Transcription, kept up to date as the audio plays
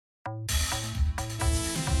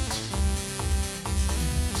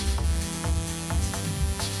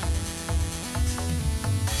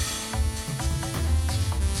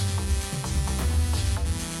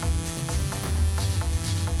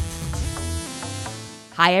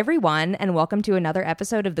Hi, everyone, and welcome to another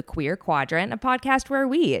episode of The Queer Quadrant, a podcast where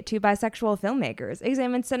we, two bisexual filmmakers,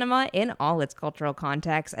 examine cinema in all its cultural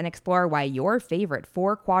contexts and explore why your favorite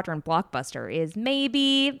four-quadrant blockbuster is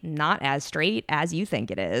maybe not as straight as you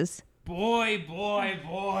think it is. Boy.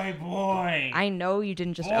 I know you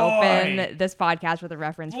didn't just Boy. open this podcast with a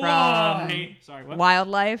reference from Sorry, what?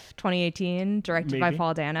 Wildlife 2018, directed by Maybe. Paul I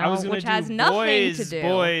was Dano, gonna which do has nothing to do.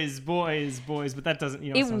 Boys, but that doesn't,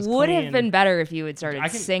 It sounds would clean. have been better if you had started I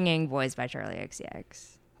can- singing Boys by Charlie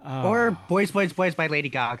XCX. Or Boys by Lady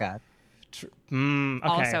Gaga. Okay.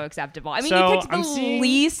 Also acceptable. I mean, So, you picked the I'm seeing-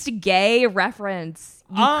 least gay reference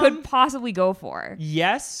you could possibly go for.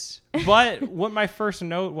 Yes, but what my first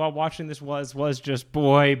note while watching this was just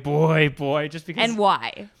boy, just because. And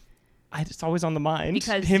why? It's always on the mind.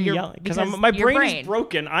 Because him your- yelling. because My your brain is brain.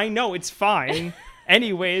 broken. I know it's fine.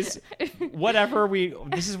 Anyways, whatever.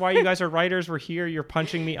 This is why you guys are writers. We're here. You're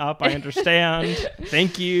punching me up. I understand.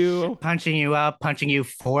 Thank you. Punching you up, punching you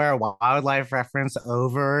for a wildlife reference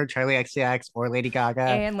over Charlie XCX or Lady Gaga.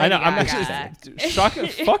 And I Lady know. I'm Gaga. actually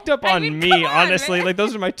fucked up I on mean, me. come on, Honestly, man. like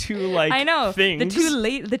those are my two I know. things.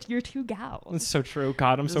 Your two gals. It's so true.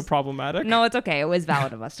 God, I'm so problematic. No, it's okay. It was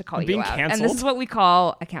valid of us to call I'm you being out. And this canceled. is what we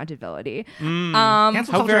call accountability. Cancel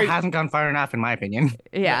How culture very- hasn't gone far enough, in my opinion.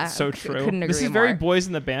 Yeah. So true. Couldn't agree This is more. very boys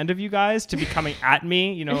in the band of you guys to be coming at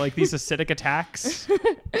me, like these acidic attacks.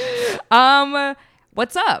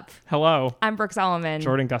 What's up? Hello, I'm Brooke Solomon.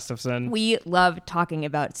 Jordan Gustafson. We love talking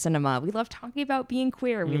about cinema. We love talking about being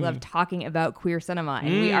queer. We love talking about queer cinema.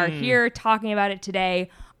 And we are here talking about it today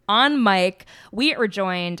on mic. We are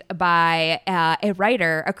joined by a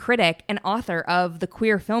writer, a critic, and author of The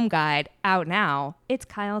Queer Film Guide, out now. It's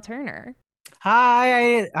Kyle Turner.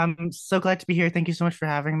 Hi, I'm so glad to be here. Thank you so much for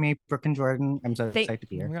having me, Brooke and Jordan. I'm so excited to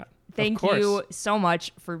be Oh my here. God. Of Thank course. you so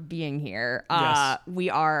much for being here. Yes. We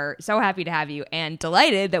are so happy to have you and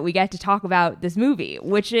delighted that we get to talk about this movie,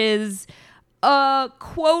 which is a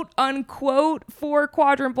quote unquote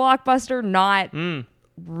four-quadrant blockbuster. Not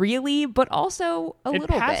really, but also a little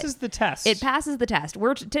bit. It passes the test. It passes the test.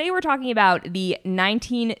 Today we're talking about the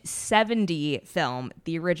 1970 film,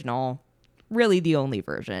 the original, really the only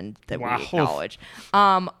version that Wow. we acknowledge,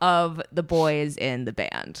 of The Boys in the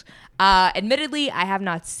Band. Admittedly, I have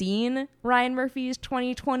not seen Ryan Murphy's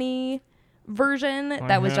 2020 version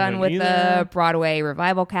that was done haven't with either. the Broadway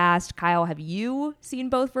revival cast. Kyle, have you seen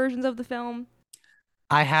both versions of the film?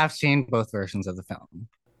 I have seen both versions of the film.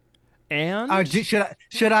 And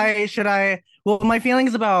Should I? Well, my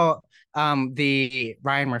feelings about the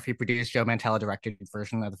Ryan Murphy produced, Joe Mantello directed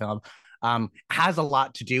version of the film has a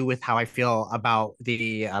lot to do with how I feel about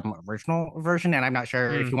the original version, and I'm not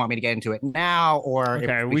sure if you want me to get into it now or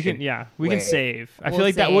okay, if we should can wait. save. I We'll feel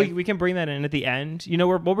like that save. we can bring that in at the end.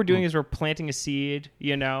 What we're doing is we're planting a seed.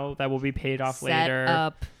 That will be paid off Set later.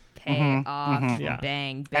 up, pay off, Yeah.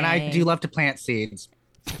 bang, bang. And I do love to plant seeds.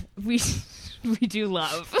 We do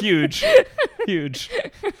love. Huge, huge.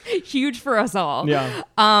 Huge for us all. Yeah.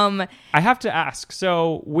 Um, I have to ask.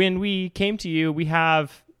 So when we came to you, we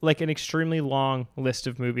have like an extremely long list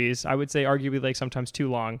of movies. I would say arguably like sometimes too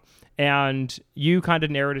long. And you kind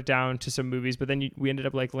of narrowed it down to some movies, but then we ended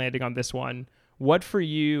up like landing on this one. What for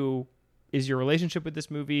you is your relationship with this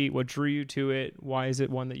movie? What drew you to it? Why is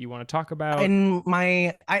it one that you want to talk about? And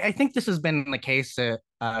I think this has been the case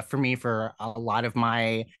for me for a lot of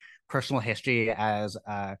my personal history as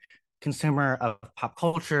a consumer of pop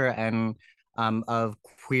culture and of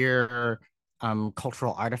queer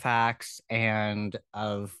cultural artifacts and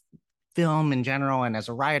of film in general and as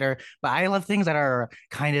a writer. But I love things that are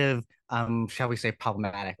kind of shall we say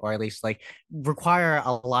problematic, or at least like require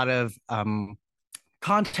a lot of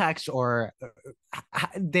context, or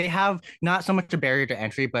they have not so much a barrier to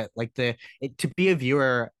entry, but like to be a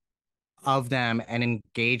viewer of them and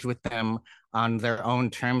engage with them on their own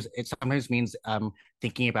terms. It sometimes means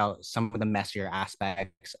thinking about some of the messier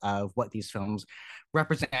aspects of what these films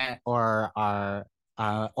represent or are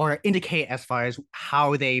or indicate as far as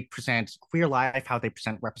how they present queer life, how they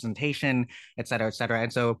present representation, et cetera, et cetera.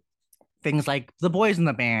 And so things like The Boys in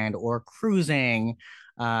the Band or Cruising,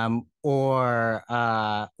 or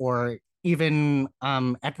even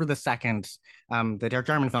Edward II, the Derek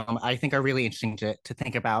Jarman film, I think are really interesting to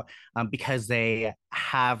think about because they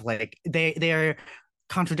have like they're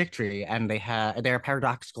contradictory and they're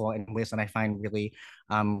paradoxical in ways that I find really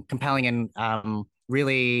compelling and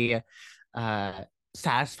really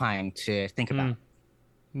satisfying to think about.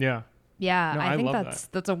 Yeah. Yeah, No, I I think love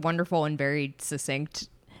that's a wonderful and very succinct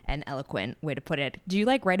and eloquent way to put it. Do you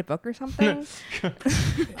like write a book or something?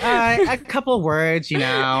 A couple words, I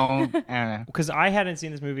don't know. Because I hadn't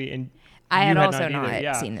seen this movie, and I had You also either, not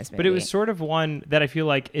yeah. seen this movie. But it was sort of one that I feel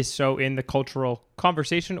like is so in the cultural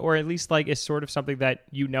conversation, or at least like is sort of something that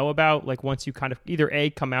you know about, like once you kind of either A,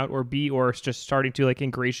 come out, or B, or just starting to like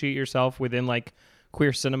ingratiate yourself within like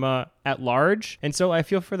queer cinema at large. And so I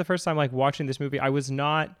feel for the first time like watching this movie, I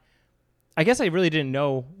guess I really didn't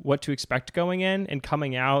know what to expect going in, and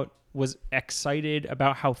coming out was excited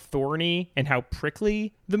about how thorny and how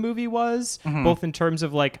prickly the movie was, both in terms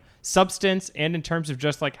of like substance and in terms of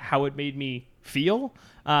just like how it made me feel.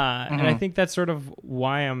 And I think that's sort of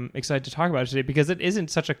why I'm excited to talk about it today, because it isn't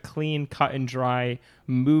such a clean, cut and dry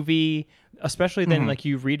movie, especially then like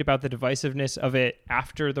you read about the divisiveness of it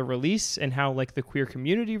after the release and how like the queer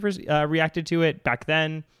community reacted to it back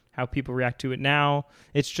then, how people react to it now.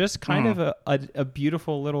 It's just kind of a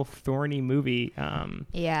beautiful little thorny movie.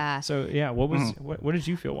 Yeah. So yeah, what did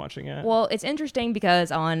you feel watching it? Well, it's interesting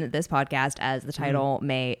because on this podcast, as the title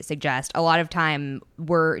may suggest, a lot of time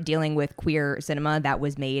we're dealing with queer cinema that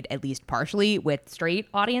was made at least partially with straight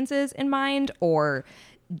audiences in mind, or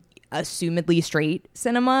assumedly straight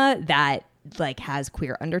cinema that like has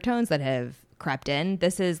queer undertones that have crept in.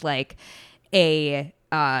 This is like a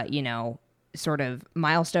sort of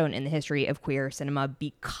milestone in the history of queer cinema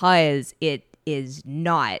because it is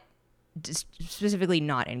not specifically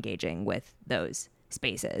not engaging with those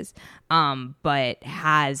spaces, but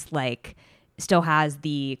has like still has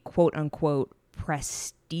the quote unquote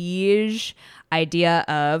prestige idea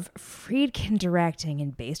of Friedkin directing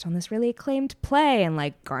and based on this really acclaimed play and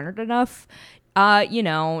like garnered enough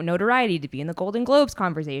notoriety to be in the Golden Globes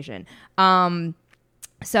conversation.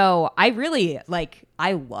 So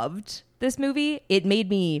I loved this movie. It made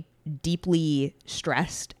me deeply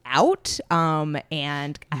stressed out,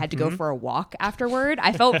 and I had to go for a walk afterward.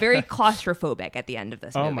 I felt very claustrophobic at the end of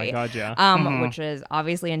this movie. Oh my God, yeah. Which is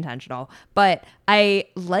obviously intentional. But I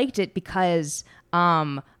liked it because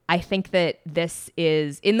I think that this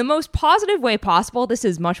is, in the most positive way possible, this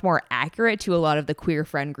is much more accurate to a lot of the queer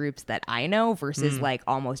friend groups that I know versus like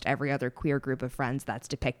almost every other queer group of friends that's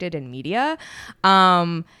depicted in media.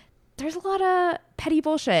 There's a lot of petty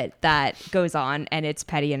bullshit that goes on, and it's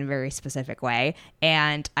petty in a very specific way.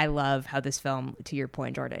 And I love how this film, to your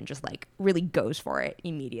point, Jordan, just like really goes for it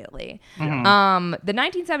immediately. The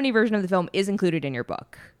 1970 version of the film is included in your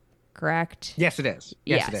book, correct? Yes, it is.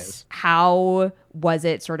 Yes, it is. How was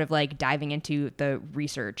it sort of like diving into the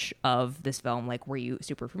research of this film? Like, were you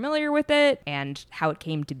super familiar with it and how it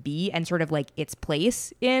came to be and sort of like its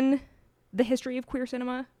place in the history of queer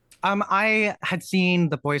cinema? I had seen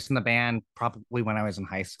The Boys in the Band probably when I was in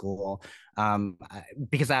high school,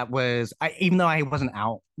 because that was, even though I wasn't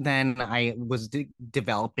out then, I was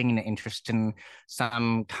developing an interest in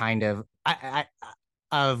some kind of,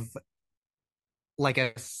 of like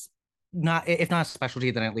not, if not a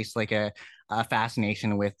specialty, then at least like a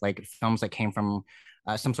fascination with like films that came from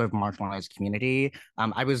some sort of marginalized community.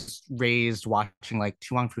 I was raised watching like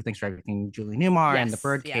Too Long Fruit Thanks for Everything, Julie Newmar, and The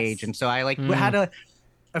Birdcage, and so I like had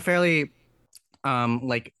a fairly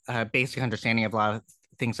basic understanding of a lot of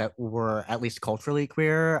things that were at least culturally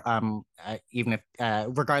queer, even if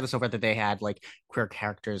regardless of whether they had like queer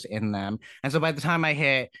characters in them. And so by the time I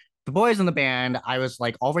hit The Boys in the Band, I was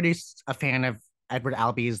like already a fan of Edward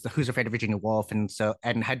Albee's The Who's Afraid of Virginia Woolf, and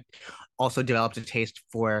had also developed a taste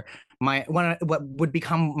for what would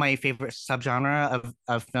become my favorite subgenre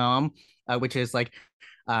of film, which is like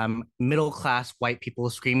middle class white people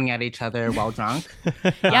screaming at each other while drunk.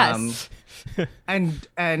 Yes.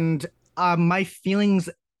 And my feelings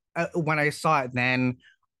when I saw it then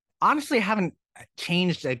honestly haven't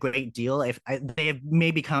changed a great deal. They have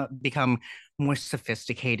maybe become more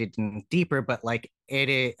sophisticated and deeper, but like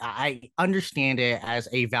I understand it as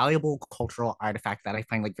a valuable cultural artifact that I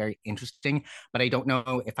find like very interesting, but I don't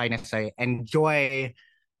know if I necessarily enjoy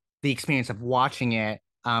the experience of watching it,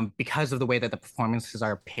 because of the way that the performances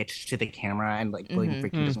are pitched to the camera, and like William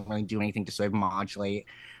Friedkin doesn't really do anything to sort of modulate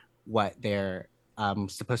what they're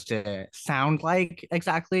supposed to sound like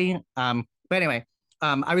exactly. But anyway,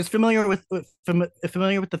 I was familiar with the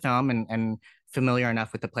film and familiar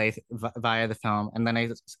enough with the play via the film, and then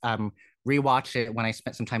I rewatched it when I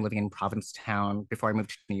spent some time living in Provincetown before I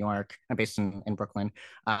moved to New York. I'm based in Brooklyn,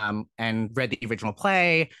 and read the original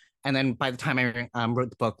play. And then by the time I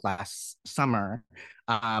wrote the book last summer,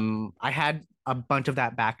 I had a bunch of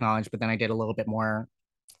that back knowledge, but then I did a little bit more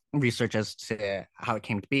research as to how it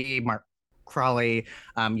came to be. Mark Crawley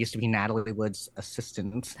used to be Natalie Wood's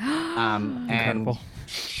assistant, and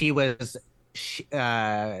she was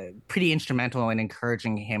pretty instrumental in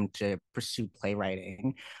encouraging him to pursue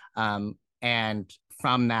playwriting. And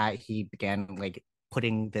from that, he began like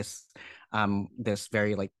putting this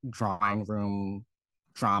very like drawing room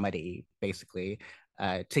dramedy, basically,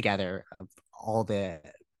 together of all the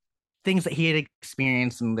things that he had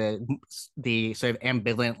experienced and the sort of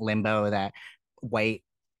ambivalent limbo that white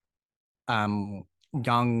um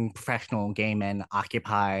young professional gay men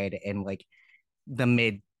occupied in like the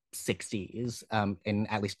mid 60s in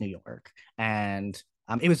at least New York. And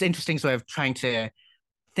it was interesting sort of trying to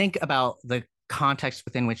think about the context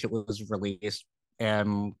within which it was released,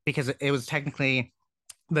 because it was technically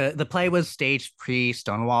the play was staged pre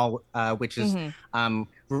Stonewall, which is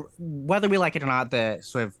whether we like it or not, the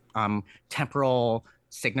sort of temporal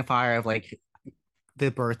signifier of like the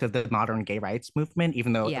birth of the modern gay rights movement,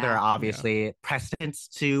 even though there are obviously precedents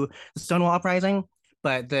to the Stonewall Uprising.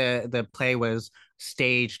 But the play was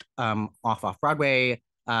staged off Broadway,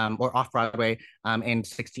 or off Broadway in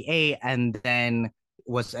 '68, and then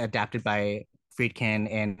was adapted by Friedkin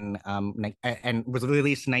in and was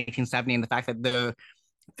released in 1970. And the fact that the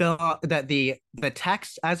film, that the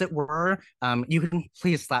text, as it were, you can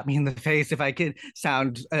please slap me in the face if I could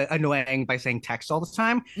sound annoying by saying text all the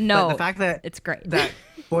time. No, but the fact that it's great that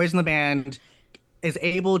Boys in the Band is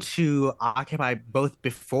able to occupy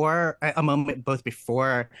a moment both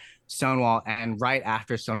before Stonewall and right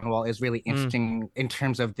after Stonewall is really interesting in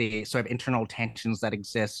terms of the sort of internal tensions that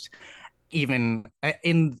exist even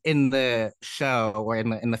in the show or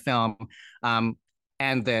in the film,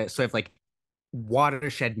 and the sort of like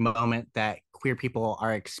watershed moment that queer people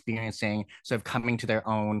are experiencing, sort of coming to their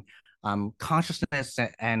own consciousness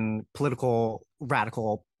and political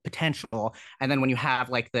radical potential. And then when you have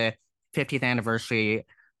like the 50th anniversary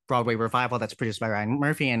Broadway revival that's produced by Ryan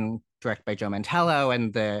Murphy and directed by Joe Mantello,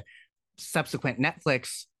 and the subsequent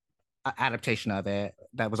Netflix adaptation of it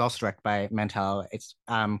that was also directed by Mantello, it's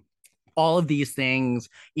all of these things,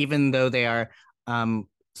 even though they are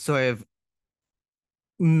sort of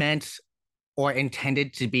meant or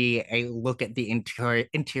intended to be a look at the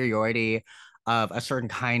interiority of a certain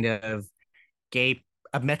kind of a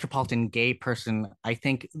metropolitan gay person, I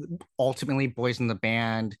think ultimately Boys in the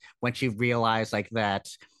Band, once you realize like that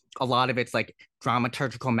a lot of its like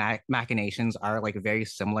dramaturgical machinations are like very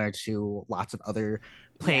similar to lots of other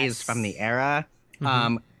plays from the era,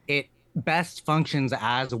 it best functions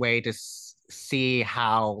as a way to see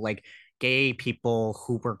how like gay people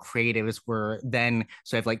who were creatives were then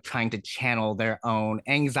sort of like trying to channel their own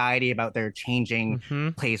anxiety about their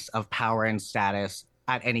changing place of power and status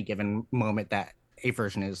at any given moment that a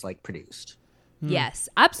version is like produced. Yes,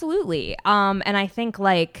 absolutely. And I think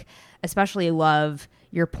like especially love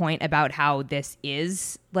your point about how this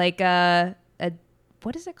is like a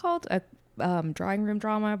what is it called? A drawing room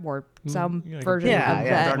drama or some version of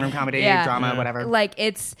that. Drawing room comedy, drama, whatever. Like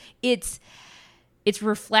it's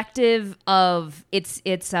reflective of it's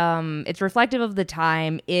reflective of the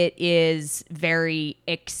time. It is very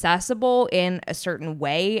accessible in a certain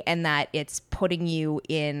way, and that it's putting you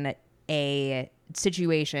in a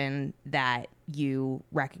situation that you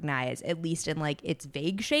recognize, at least in like its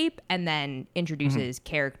vague shape, and then introduces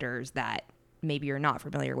characters that maybe you're not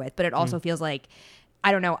familiar with. But it also feels like,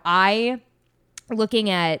 I don't know, looking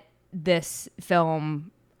at this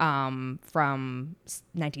film from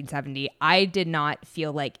 1970, I did not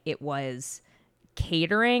feel like it was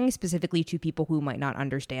catering specifically to people who might not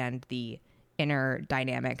understand the inner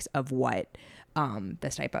dynamics of what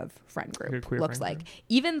this type of friend group looks like.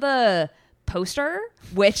 Even the poster,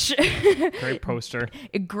 which great poster,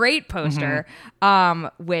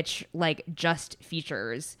 which like just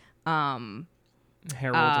features Harold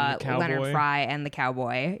and the Cowboy. Leonard Fry and the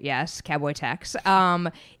Cowboy, yes, Cowboy Tex,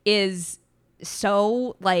 is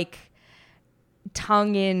so like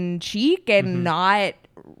tongue-in-cheek and not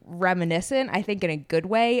reminiscent, I think in a good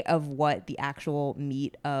way, of what the actual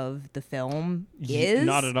meat of the film is.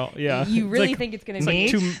 Not at all. Yeah, you really like, think it's gonna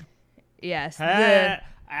be like yes, yeah,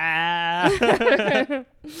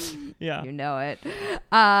 you know it.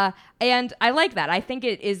 And I like that. I think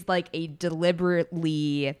it is like a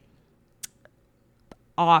deliberately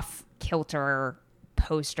off kilter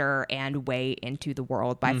poster and way into the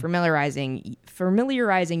world by familiarizing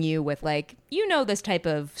you with like, you know, this type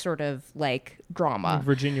of sort of like drama,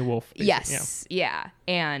 Virginia Woolf, yeah.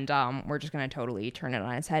 And we're just gonna totally turn it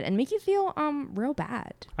on its head and make you feel real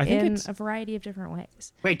bad. I think in it's a variety of different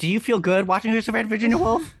ways. Wait, do you feel good watching Who Survived Virginia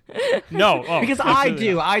Woolf? No, because I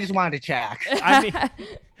do. I just wanted to check. I mean,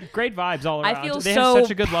 great vibes all around. I feel they so have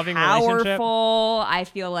such a good loving relationship. I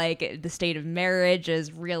feel like the state of marriage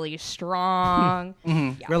is really strong.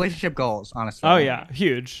 Yeah. Relationship goals, honestly. Oh yeah,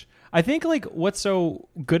 huge. I think like what's so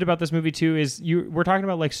good about this movie too is we're talking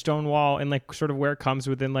about like Stonewall and like sort of where it comes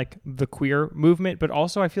within like the queer movement, but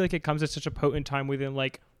also I feel like it comes at such a potent time within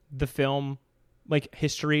like the film like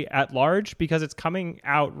history at large, because it's coming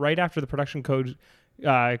out right after the production code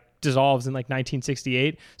dissolves in like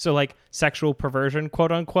 1968. So like sexual perversion,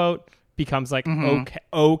 quote unquote, becomes like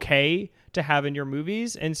okay to have in your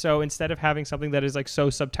movies. And so instead of having something that is like so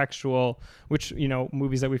subtextual, which, you know,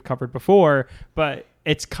 movies that we've covered before, but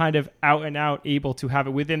it's kind of out and out able to have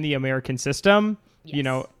it within the American system, you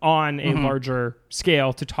know, on a larger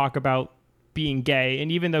scale to talk about being gay.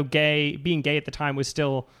 And even though being gay at the time was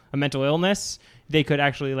still a mental illness, they could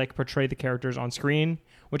actually like portray the characters on screen,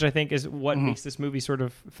 which I think is what makes this movie sort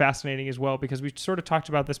of fascinating as well, because we sort of talked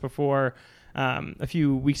about this before a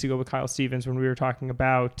few weeks ago with Kyle Stevens when we were talking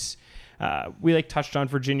about we like touched on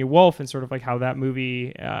Virginia Woolf and sort of like how that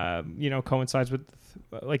movie you know, coincides with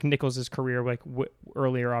like Nichols's career like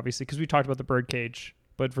earlier, obviously, because we talked about The Birdcage,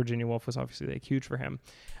 but Virginia Woolf was obviously like huge for him.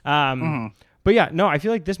 But yeah, no, I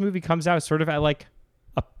feel like this movie comes out sort of at like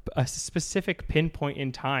a specific pinpoint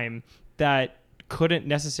in time that couldn't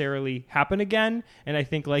necessarily happen again. And I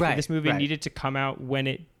think like this movie needed to come out when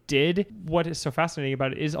it did. What is so fascinating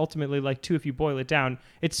about it is ultimately like, too, if you boil it down,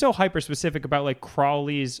 it's so hyper specific about like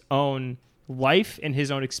Crawley's own life and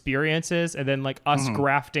his own experiences, and then like us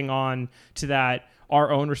grafting on to that our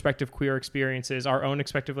own respective queer experiences, our own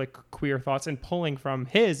respective like queer thoughts, and pulling from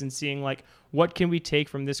his and seeing like, what can we take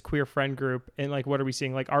from this queer friend group, and like, what are we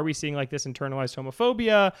seeing? Like, are we seeing like this internalized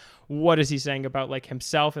homophobia? What is he saying about like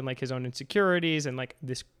himself and like his own insecurities and like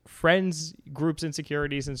this friends group's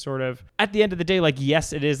insecurities? And sort of at the end of the day, like,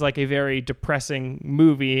 yes, it is like a very depressing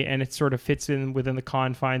movie, and it sort of fits in within the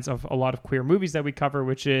confines of a lot of queer movies that we cover,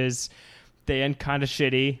 which is they end kind of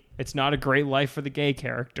shitty. It's not a great life for the gay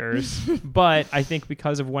characters, but I think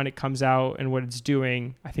because of when it comes out and what it's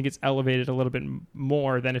doing, I think it's elevated a little bit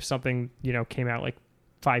more than if something, you know, came out like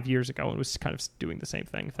 5 years ago and was kind of doing the same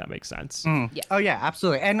thing, if that makes sense. Yeah. Oh yeah,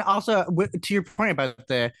 absolutely. And also to your point about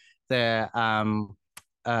the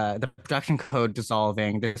production code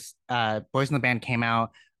dissolving, this Boys in the Band came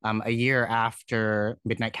out a year after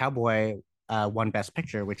Midnight Cowboy won Best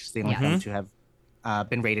Picture, which is the only film to have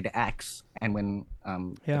been rated X and win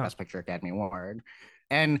the Best Picture Academy Award.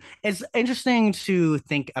 And it's interesting to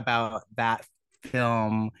think about that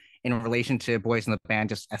film in relation to Boys in the Band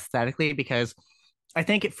just aesthetically, because I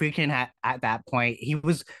think Friedkin at that point, he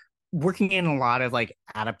was working in a lot of like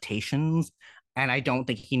adaptations, and I don't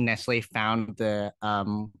think he necessarily found the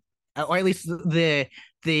or at least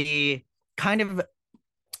the kind of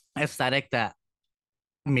aesthetic that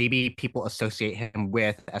maybe people associate him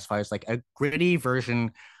with, as far as like a gritty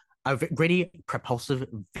propulsive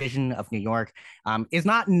vision of New York, is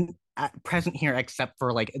not present here, except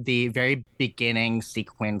for like the very beginning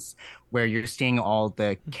sequence where you're seeing all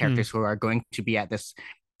the characters who are going to be at this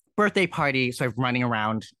birthday party sort of running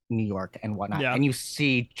around New York and whatnot. And you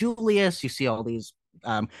see Julius, you see all these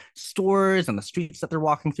stores and the streets that they're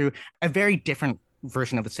walking through, a very different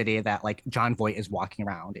version of the city that like Jon Voight is walking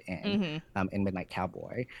around in Midnight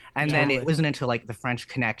Cowboy. And then it wasn't until like The French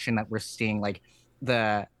Connection that we're seeing like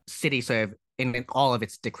the city sort of in all of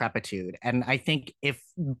its decrepitude. And I think if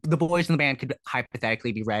the Boys in the Band could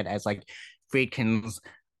hypothetically be read as like Friedkin's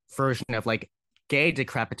version of like gay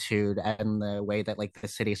decrepitude, and the way that like the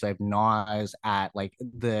city sort of gnaws at like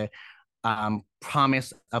the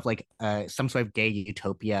promise of like some sort of gay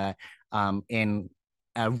utopia in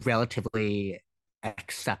a relatively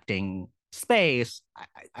accepting space,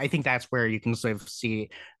 I think that's where you can sort of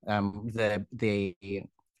see the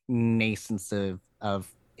nascence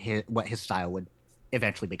of what his style would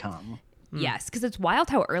eventually become. Yes, because it's wild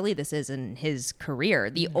how early this is in his career.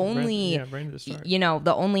 The only, right at the start. you know,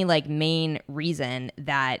 the only like main reason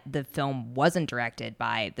that the film wasn't directed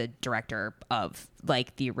by the director of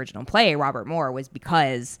like the original play, Robert Moore, was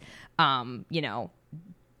because, you know,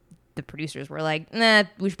 the producers were like, nah,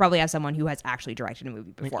 we should probably have someone who has actually directed a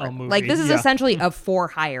movie before. Like this is essentially a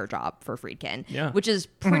for-hire job for Friedkin, which is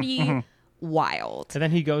pretty wild. And then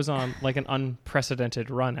he goes on like an unprecedented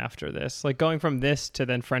run after this, like going from this to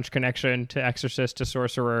then French Connection to Exorcist to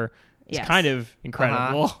Sorcerer. It's kind of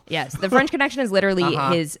incredible. Yes, The French Connection is literally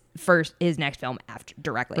his next film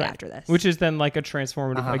directly after this, which is then like a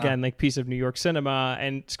transformative again like piece of New York cinema,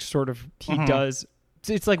 and sort of he does.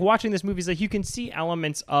 It's like watching this movie is like you can see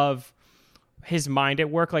elements of his mind at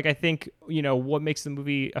work. Like I think, you know, what makes the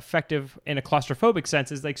movie effective in a claustrophobic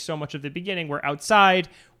sense is like so much of the beginning we're outside,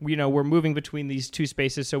 you know, we're moving between these two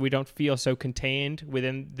spaces so we don't feel so contained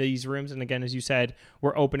within these rooms. And again, as you said,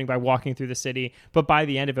 we're opening by walking through the city, but by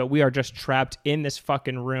the end of it, we are just trapped in this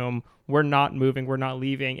fucking room. We're not moving, we're not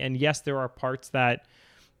leaving. And yes, there are parts that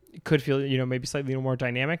could feel, you know, maybe slightly more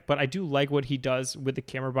dynamic, but I do like what he does with the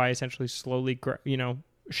camera by essentially slowly, you know,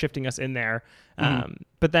 shifting us in there.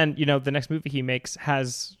 But then, you know, the next movie he makes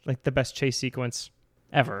has like the best chase sequence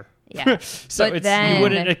ever. Yeah. So But it's then- you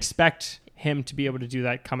wouldn't expect him to be able to do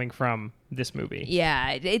that coming from this movie.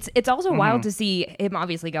 Yeah, it's also wild to see him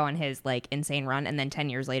obviously go on his like insane run and then 10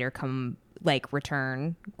 years later come like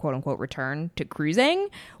return, quote unquote return to Cruising,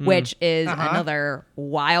 which is another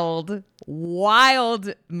wild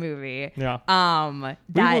movie. Yeah.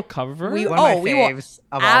 We will cover we One of my we will faves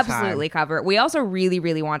of all absolutely time. cover. We also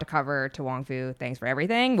really want to cover To Wong Fu Thanks for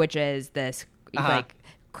Everything, which is this like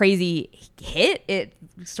crazy hit. It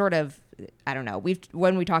sort of, I don't know.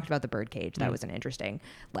 When we talked about The Birdcage, that was an interesting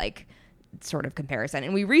like sort of comparison.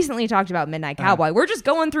 And we recently talked about Midnight Cowboy. We're just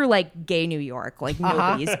going through like gay New York, like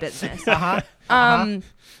nobody's business. Like And-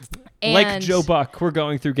 Joe Buck, we're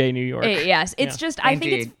going through gay New York. Yes, it's Yeah. just I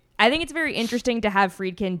think Indeed. it's very interesting to have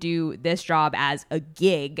Friedkin do this job as a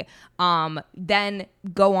gig, then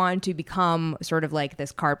go on to become sort of like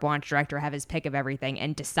this carte blanche director, have his pick of everything,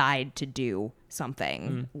 and decide to do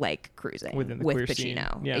something like Cruising Within the with queer scene.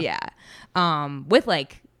 Pacino. Yeah. With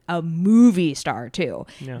like a movie star too.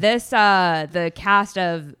 Yeah. This the cast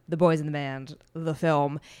of The Boys in the Band, the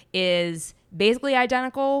film, is basically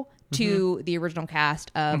identical to the original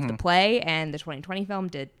cast of the play, and the 2020 film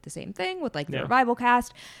did the same thing with like the Yeah. revival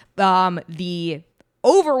cast. The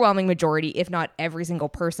overwhelming majority, if not every single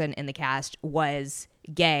person in the cast, was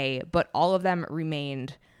gay, but all of them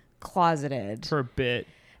remained closeted For a bit.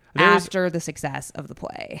 There's after the success of the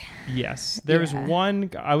play. Yes. There's Yeah. one,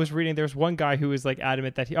 I was reading, there's one guy who was like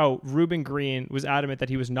adamant that Reuben Green was adamant that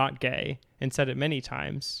he was not gay and said it many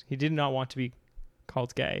times. He did not want to be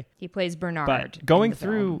called gay. He plays Bernard. But going in the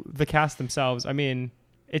through film. the cast themselves, I mean,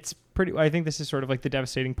 it's pretty, I think this is sort of like the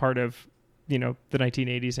devastating part of, you know, the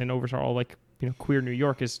 1980s and overall, like, you know, queer New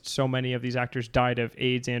York is so many of these actors died of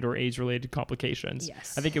AIDS and or AIDS related complications.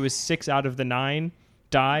 Yes. I think it was 6 out of the 9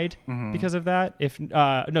 died because of that.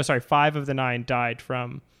 5 of the 9 died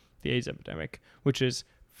from the AIDS epidemic, which is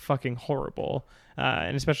fucking horrible.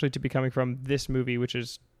 And especially to be coming from this movie, which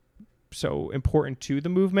is so important to the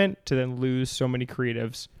movement, to then lose so many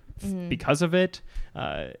creatives because of it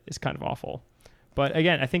is kind of awful. But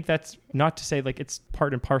again, I think that's not to say like it's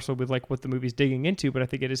part and parcel with like what the movie's digging into, but I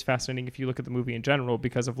think it is fascinating if you look at the movie in general,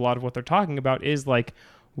 because of a lot of what they're talking about is like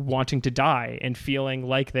wanting to die and feeling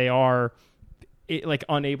like they are like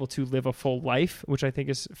unable to live a full life, which I think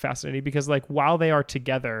is fascinating because like while they are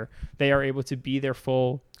together, they are able to be their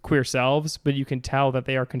full queer selves, but you can tell that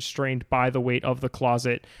they are constrained by the weight of the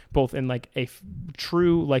closet, both in like a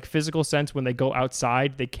true like physical sense when they go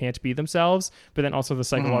outside they can't be themselves, but then also the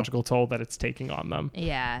psychological toll that it's taking on them.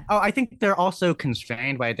 Yeah. Oh, I think they're also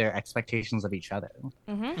constrained by their expectations of each other.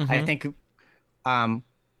 I think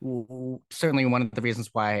certainly one of the reasons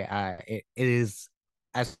why it is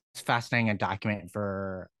as fascinating a document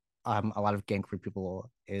for a lot of gay and queer people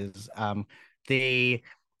is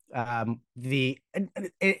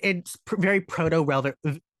it's very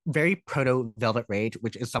proto Velvet Rage,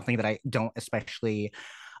 which is something that I don't especially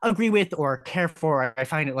agree with or care for. I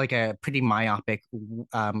find it like a pretty myopic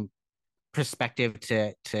perspective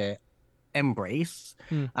to embrace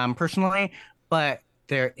personally, but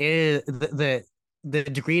there is the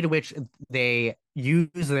degree to which they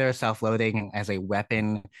use their self-loathing as a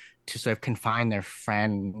weapon to sort of confine their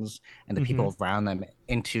friends and the people around them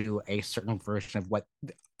into a certain version of what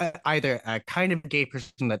either a kind of gay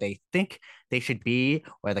person that they think they should be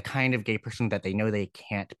or the kind of gay person that they know they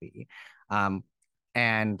can't be,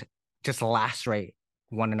 and just lacerate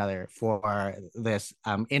one another for this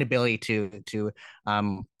inability to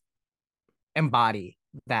embody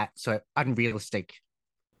that sort of unrealistic,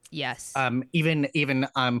 Yes. even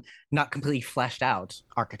not completely fleshed out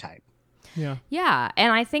archetype. Yeah,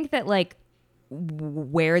 and I think that like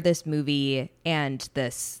where this movie and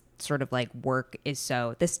this sort of like work is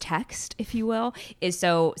so, this text, if you will, is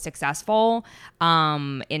so successful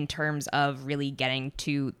in terms of really getting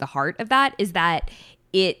to the heart of that, is that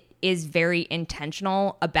it is very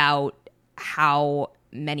intentional about how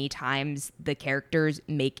many times the characters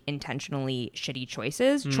make intentionally shitty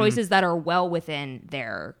choices that are well within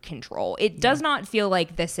their control. It does not feel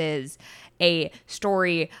like this is a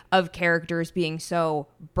story of characters being so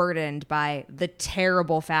burdened by the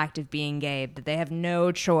terrible fact of being gay that they have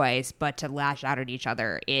no choice but to lash out at each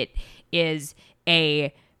other. It is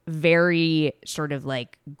a very sort of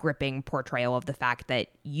like gripping portrayal of the fact that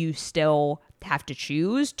you still have to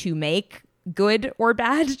choose to make good or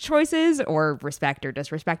bad choices or respect or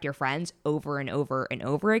disrespect your friends over and over and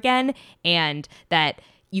over again, and that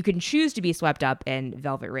you can choose to be swept up in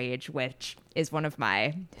Velvet Rage, which is one of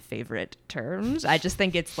my favorite terms. I just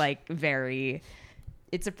think it's like very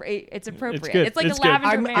it's appropriate. good. It's like It's a good.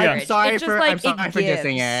 lavender marriage. I'm sorry It's just for like, I'm sorry for gives.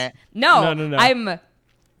 dissing it. No, No. I'm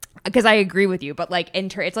because I agree with you, but like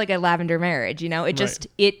it's like a lavender marriage, you know. It just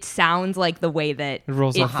it sounds like the way that It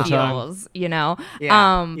rolls off the tongue. feels, you know.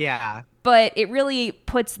 Yeah. Yeah. But it really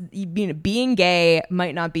puts, you know, being gay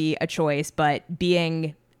might not be a choice, but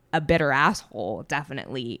being a bitter asshole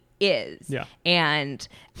definitely is. Yeah. And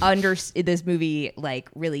this movie like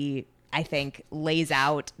really, I think, lays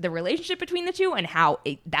out the relationship between the two and how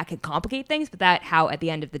that could complicate things, but that how at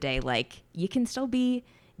the end of the day, like, you can still be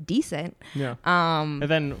decent. Yeah. And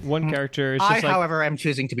then one character is just however, am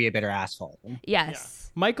choosing to be a bitter asshole.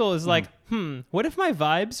 Yes. Michael is like, what if my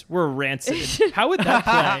vibes were rancid? How would that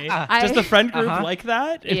play? Does the friend group like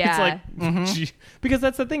that? And Yeah. it's like, gee. Because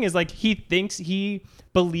that's the thing is like, he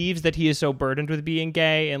believes that he is so burdened with being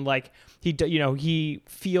gay, and like he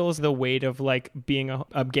feels the weight of like being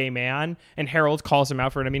a gay man, and Harold calls him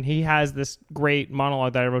out for it. I mean, he has this great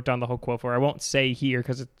monologue that I wrote down the whole quote for. I won't say here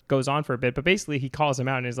because it goes on for a bit, but basically he calls him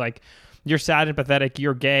out and is like, you're sad and pathetic,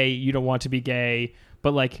 you're gay, you don't want to be gay,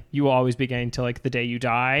 but like you will always be gay until like the day you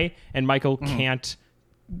die. And Michael can't,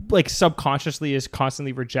 like, subconsciously is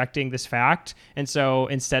constantly rejecting this fact, and so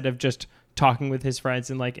instead of just talking with his friends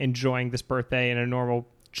and like enjoying this birthday in a normal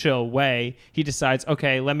chill way, he decides,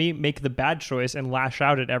 okay, let me make the bad choice and lash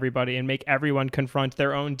out at everybody and make everyone confront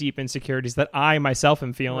their own deep insecurities that I myself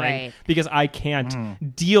am feeling, Right. because I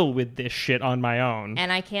can't deal with this shit on my own.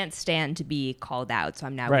 And I can't stand to be called out, so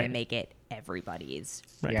I'm now Right. going to make it everybody's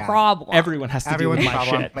Yeah. problem. Everyone has to deal Everyone's with my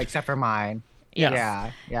problem shit. except for mine.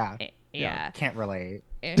 Yes. Yeah. Can't relate.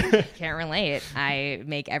 Can't relate. I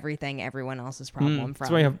make everything everyone else's problem from.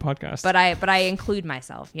 That's why you have a podcast. But I include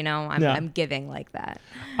myself, you know. Yeah. I'm giving like that.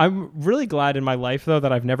 I'm really glad in my life, though,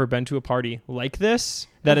 that I've never been to a party like this,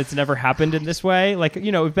 that it's never happened in this way. Like,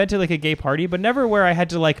 you know, we've been to like a gay party, but never where I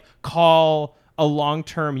had to like call a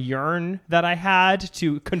long-term yearn that I had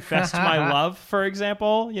to confess to my love, for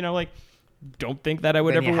example. You know, like, don't think that I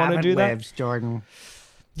would Then ever you want to haven't do lived, Jordan. that.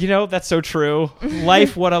 You know, that's so true.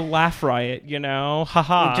 Life, what a laugh riot, you know?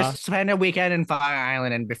 Haha. Just spend a weekend in Fire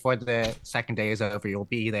Island, and before the second day is over, you'll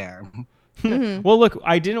be there. Well, look,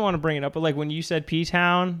 I didn't want to bring it up, but like when you said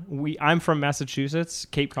P-Town, I'm from Massachusetts,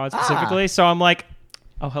 Cape Cod specifically, so I'm like,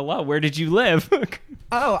 oh, hello, where did you live?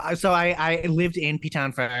 So I lived in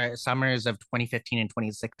P-Town for summers of 2015 and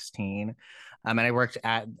 2016. And I worked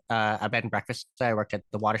at a bed and breakfast. So I worked at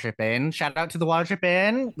the Watership Inn. Shout out to the Watership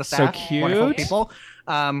Inn. The So staff, wonderful cute. people.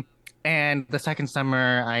 And the second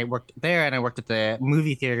summer I worked there, and I worked at the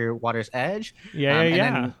movie theater Water's Edge. Yeah. And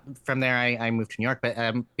then from there I moved to New York.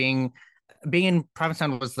 But being in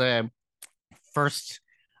Provincetown was the first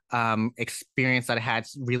experience that I had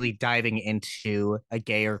really diving into a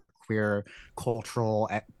gay or queer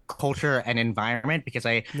culture and environment, because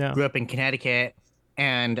I grew up in Connecticut,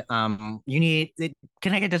 and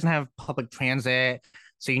Connecticut doesn't have public transit,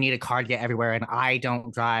 so you need a car to get everywhere, and I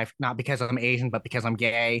don't drive, not because I'm Asian but because I'm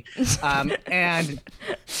gay. So I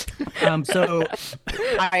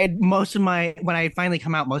had when I finally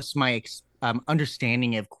come out, most of my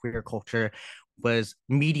understanding of queer culture was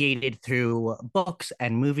mediated through books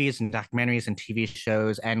and movies and documentaries and TV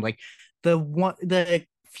shows. And like the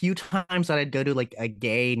few times that I'd go to like a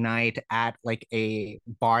gay night at like a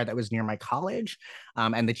bar that was near my college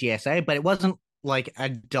and the GSA, but it wasn't like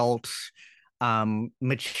adult,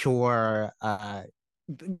 mature,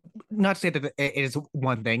 not to say that it is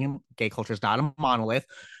one thing, gay culture is not a monolith,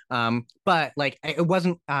 but like it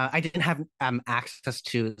wasn't, I didn't have access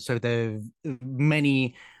to sort of the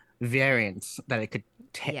many variants that it could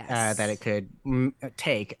take,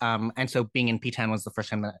 and so being in P-Town was the first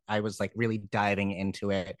time that I was like really diving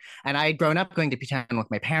into it. And I'd grown up going to P-Town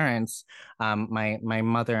with my parents. My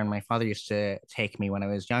mother and my father used to take me when I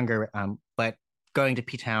was younger, but going to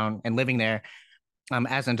P-Town and living there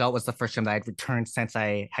as an adult was the first time that I'd returned since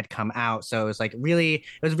I had come out. So it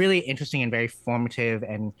was really interesting and very formative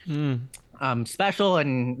and special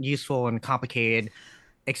and useful and complicated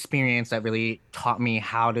experience that really taught me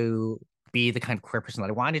how to be the kind of queer person that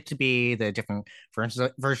I wanted to be, the different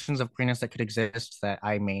versions of queerness that could exist that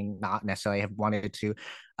I may not necessarily have wanted to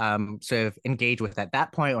sort of engage with at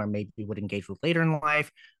that point, or maybe would engage with later in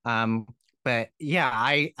life. But yeah,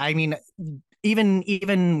 I mean,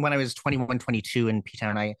 even when I was 21, 22 in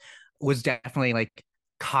P-Town, I was definitely like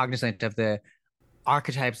cognizant of the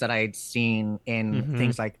archetypes that I had seen in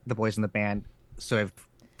things like The Boys in the Band, sort of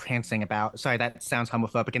prancing about. Sorry, that sounds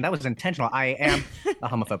homophobic, and that was intentional. I am a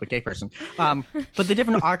homophobic gay person. But the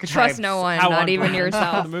different archetypes. Trust no one, not even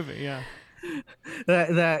yourself. The movie, yeah.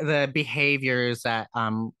 The behaviors that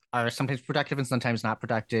are sometimes productive and sometimes not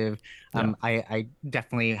productive. I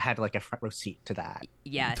definitely had like a front row seat to that.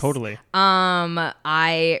 Yes. Totally.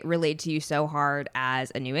 I relate to you so hard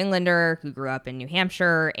as a New Englander who grew up in New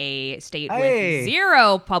Hampshire, a state with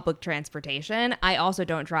zero public transportation. I also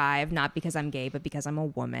don't drive, not because I'm gay, but because I'm a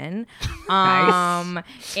woman. And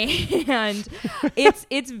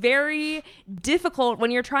it's very difficult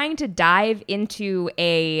when you're trying to dive into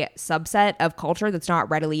a subset of culture that's not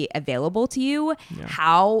readily available to you,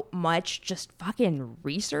 how much just fucking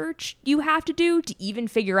research you have to do to even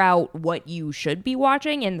figure out what you should be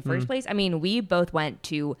watching in the first place. I mean, we both went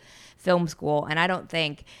to film school, and I don't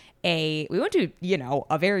think we went to,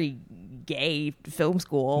 a very gay film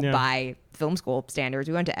school by film school standards.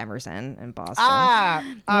 We went to Emerson in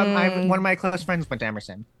Boston. One of my close friends went to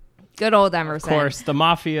Emerson. Good old Emerson. Of course, the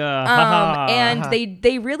mafia. And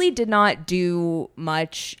they really did not do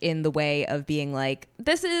much in the way of being like,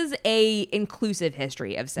 this is a inclusive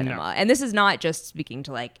history of cinema. No. And this is not just speaking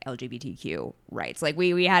to like LGBTQ rights. Like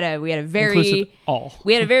we had a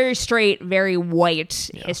very straight, very white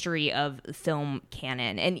history of film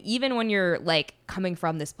canon. And even when you're like coming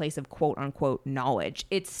from this place of quote unquote knowledge,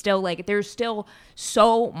 it's still like there's still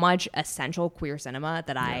so much essential queer cinema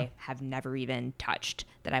that I have never even touched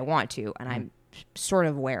that I want to, and I'm sort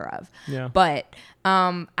of aware of. But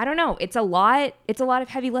I don't know, it's a lot of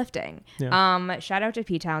heavy lifting. Shout out to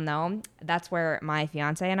P-Town though. That's where my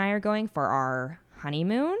fiance and I are going for our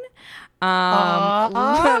honeymoon.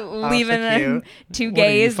 Leaving two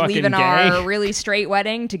gays, leaving our really straight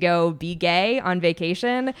wedding to go be gay on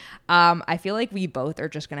vacation. I feel like we both are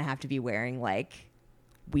just gonna have to be wearing like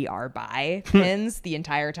we are bi pins the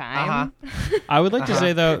entire time. I would like to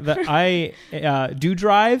say though that I do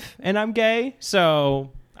drive and I'm gay,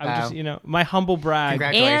 so I'm just my humble brag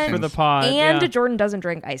for the pod. And Jordan doesn't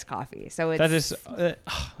drink iced coffee, so it's a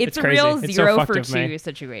crazy. Real it's 0 so for 2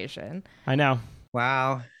 situation. I know.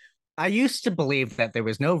 Wow. I used to believe that there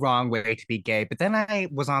was no wrong way to be gay, but then I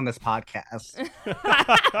was on this podcast.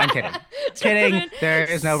 I'm kidding. There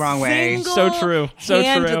is no wrong way. So true.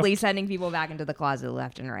 Handedly sending people back into the closet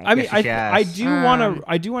left and right. I mean, I do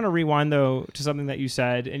want to rewind though to something that you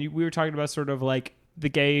said, and we were talking about sort of like the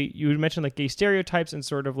gay. You mentioned like gay stereotypes and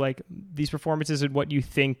sort of like these performances and what you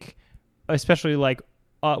think, especially like.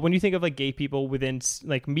 When you think of like gay people within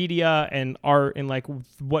like media and art and like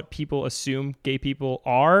what people assume gay people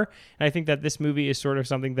are, and I think that this movie is sort of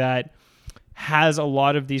something that has a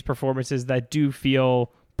lot of these performances that do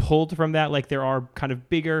feel pulled from that. Like there are kind of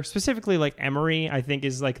bigger, specifically like Emery, I think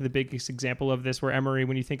is like the biggest example of this, where Emery,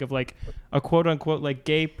 when you think of like a quote unquote like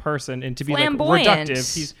gay person and to be like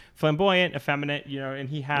reductive, he's flamboyant, effeminate, and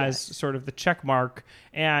he has sort of the check mark,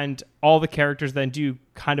 and all the characters then do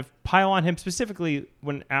kind of pile on him, specifically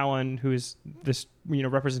when Alan, who is this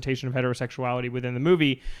representation of heterosexuality within the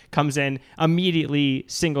movie, comes in, immediately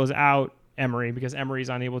singles out Emery because Emery's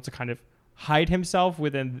unable to kind of hide himself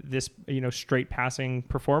within this straight passing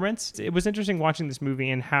performance. It was interesting watching this movie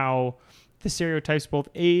and how the stereotypes both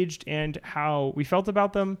aged and how we felt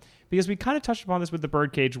about them, because we kind of touched upon this with The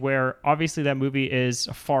Birdcage, where obviously that movie is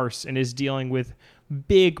a farce and is dealing with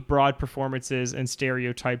big broad performances and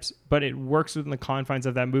stereotypes, but it works within the confines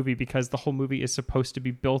of that movie because the whole movie is supposed to be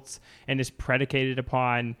built and is predicated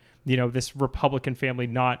upon this Republican family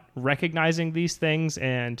not recognizing these things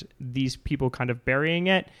and these people kind of burying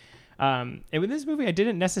it. And with this movie, I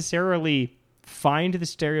didn't necessarily find the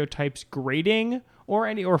stereotypes grating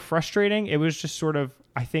or frustrating. It was just sort of,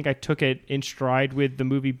 I think I took it in stride with the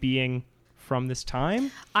movie being from this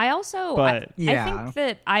time. I think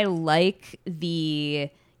that I like the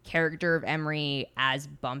character of Emery as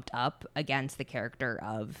bumped up against the character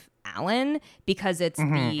of Alan, because it's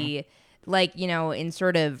the... like, in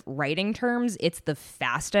sort of writing terms, it's the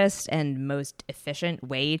fastest and most efficient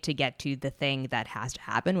way to get to the thing that has to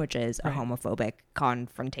happen, which is a homophobic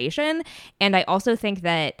confrontation. And I also think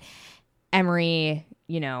that Emery,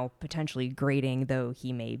 potentially grating though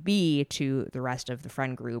he may be to the rest of the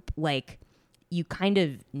friend group, like, you kind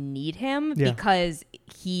of need him because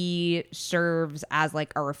he serves as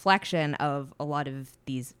like a reflection of a lot of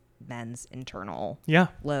these men's internal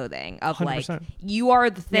loathing of 100%. Like, you are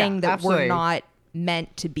the thing that we're not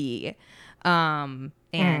meant to be,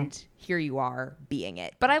 and here you are being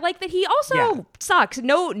it. But I like that he also sucks.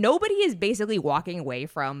 Nobody is basically walking away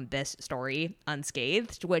from this story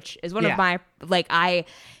unscathed, which is one of my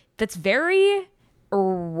that's very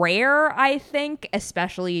rare, I think,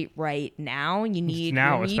 especially right now. You need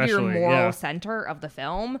your moral center of the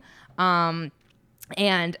film, and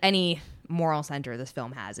any moral center this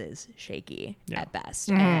film has is shaky at best.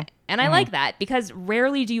 And And I like that because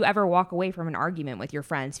rarely do you ever walk away from an argument with your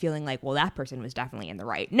friends feeling like, well, that person was definitely in the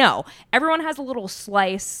right. No, everyone has a little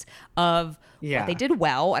slice of what they did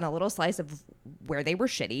well and a little slice of where they were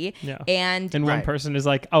shitty. Yeah. And one person is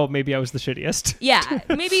like, oh, maybe I was the shittiest. Yeah.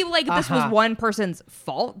 Maybe like this was one person's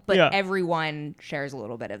fault, but Yeah. everyone shares a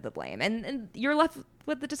little bit of the blame. And you're left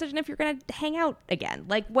with the decision if you're going to hang out again.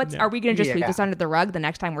 Like, are we going to just sweep this under the rug the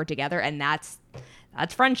next time we're together? And that's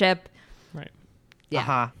friendship. Right.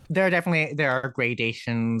 Yeah. There are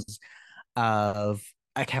gradations of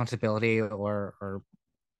accountability or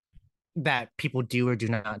that people do or do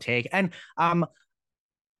not take. And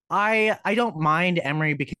I don't mind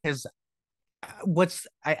Emery because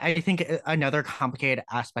I think another complicated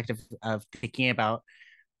aspect of thinking about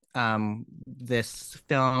this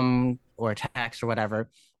film or text or whatever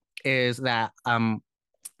is that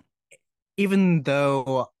even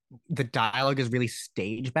though the dialogue is really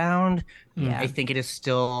stage bound, I think it is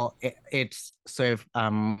still it's sort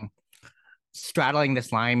of straddling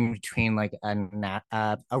this line between like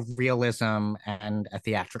a realism and a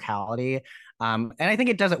theatricality, and I think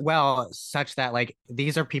it does it well, such that like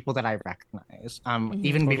these are people that I recognize.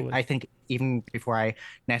 I think even before I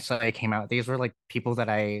necessarily came out, these were like people that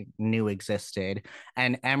I knew existed,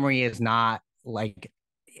 and Emery is not like.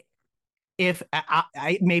 If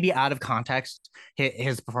I maybe out of context,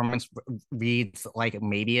 his performance reads like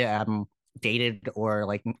maybe dated or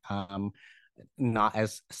like not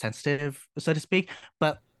as sensitive, so to speak.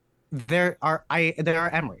 But there are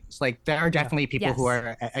Emerys. Like there are definitely people who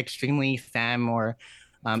are extremely femme or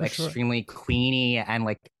extremely queeny and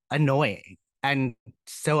like annoying and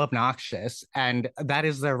so obnoxious, and that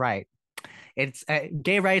is their right. It's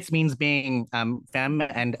gay rights means being femme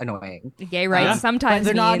and annoying. Gay rights sometimes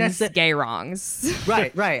means gay wrongs.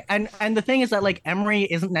 right. And the thing is that like Emery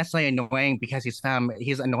isn't necessarily annoying because he's femme.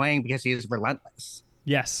 He's annoying because he's relentless.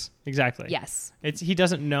 Yes, exactly. Yes. He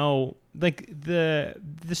doesn't know, like the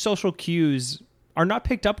social cues are not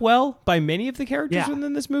picked up well by many of the characters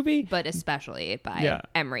within this movie, but especially by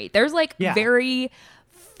Emery. There's like very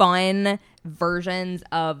fun versions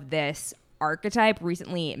of this archetype.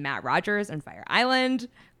 Recently, Matt Rogers in Fire Island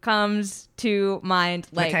comes to mind.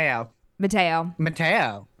 Like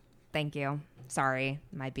Mateo. Thank you. Sorry,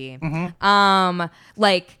 might be.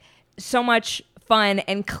 Like so much fun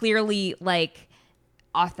and clearly like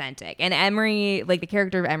authentic. And Emery, like the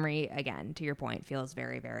character of Emery, again, to your point, feels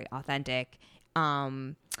very, very authentic.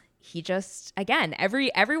 He just, again,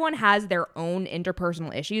 everyone has their own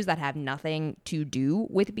interpersonal issues that have nothing to do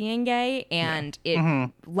with being gay, and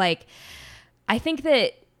like. I think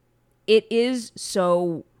that it is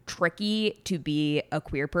so tricky to be a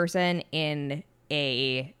queer person in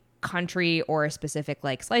a country or a specific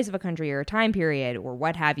like slice of a country or a time period or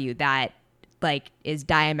what have you that like is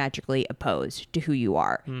diametrically opposed to who you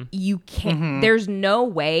are. You can't, there's no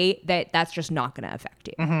way that that's just not going to affect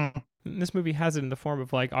you. This movie has it in the form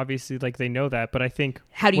of like, obviously like they know that, but I think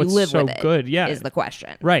how do you live with it good, is the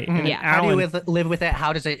question. Right. How do you live with it?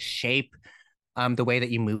 How does it shape the way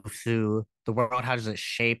that you move through the world? How does it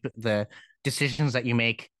shape the decisions that you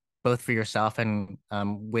make, both for yourself and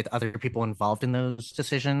with other people involved in those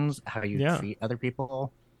decisions? How you treat other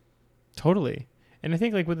people? Totally. And I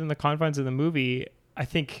think like within the confines of the movie, I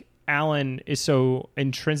think Alan is so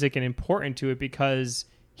intrinsic and important to it because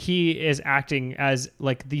he is acting as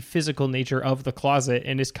like the physical nature of the closet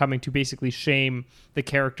and is coming to basically shame the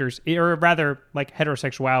characters, or rather like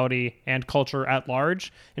heterosexuality and culture at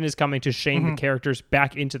large, and is coming to shame the characters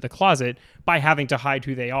back into the closet by having to hide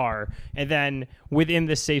who they are. And then within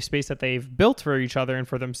this safe space that they've built for each other and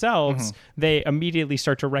for themselves, they immediately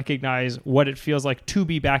start to recognize what it feels like to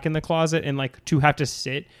be back in the closet and like to have to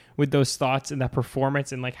sit with those thoughts and that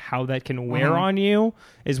performance and like how that can wear on you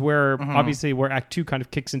is where obviously where Act 2 kind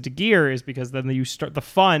of kicks into gear, is because then you start the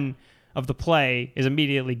fun of the play is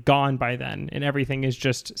immediately gone by then, and everything is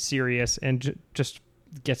just serious and just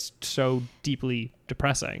gets so deeply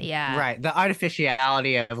depressing. Yeah. Right. The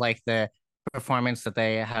artificiality of like the performance that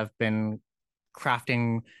they have been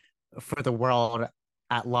crafting for the world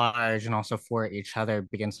at large and also for each other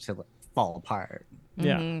begins to fall apart.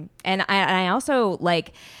 Yeah. And I also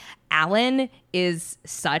like Alan is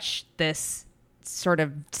such this sort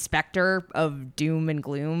of specter of doom and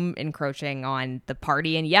gloom encroaching on the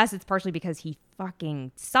party. And yes, it's partially because he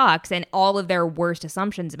fucking sucks and all of their worst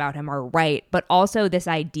assumptions about him are right. But also this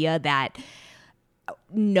idea that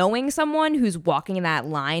knowing someone who's walking in that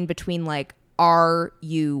line between like, are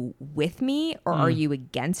you with me or are you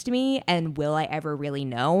against me? And will I ever really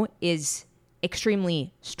know is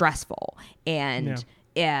extremely stressful and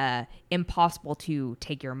impossible to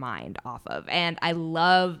take your mind off of. And I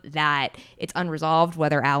love that it's unresolved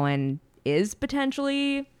whether Alan is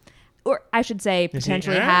potentially, or I should say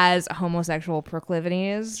potentially has homosexual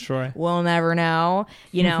proclivities. Sure. We'll never know.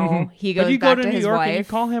 You know, he goes but you back go to New his York wife. and you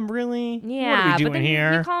call him really? Yeah, what are we but doing then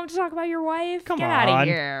here? you call him to talk about your wife? Come Get out on. of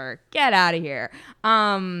here. Get out of here.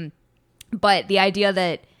 But the idea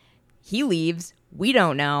that he leaves, we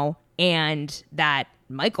don't know, and that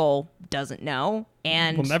Michael doesn't know,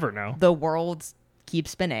 and We'll never know. the world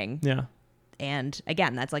keeps spinning. Yeah. And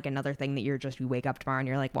again, that's like another thing that you wake up tomorrow and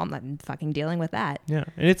you're like, well, I'm not fucking dealing with that. Yeah.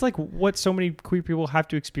 And it's like what so many queer people have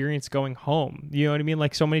to experience going home. You know what I mean?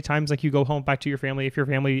 Like so many times, like you go home back to your family, if your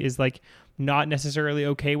family is like not necessarily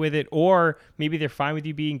okay with it, or maybe they're fine with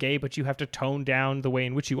you being gay, but you have to tone down the way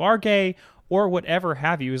in which you are gay or whatever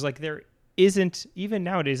have you, is like there isn't, even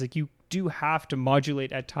nowadays, like you do have to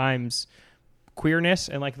modulate at times queerness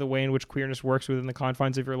and like the way in which queerness works within the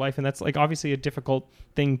confines of your life. And that's like obviously a difficult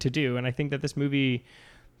thing to do. And I think that this movie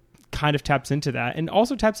kind of taps into that, and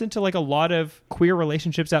also taps into like a lot of queer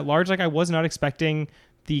relationships at large. Like I was not expecting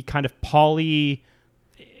the kind of poly,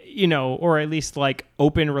 you know, or at least like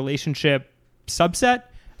open relationship subset.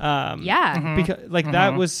 Because like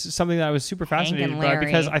that was something that I was super fascinated by,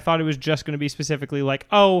 because I thought it was just going to be specifically like,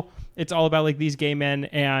 oh, it's all about like these gay men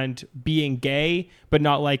and being gay, but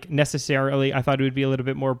not like necessarily. I thought it would be a little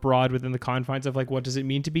bit more broad within the confines of like, what does it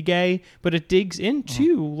mean to be gay? But it digs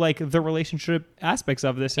into like the relationship aspects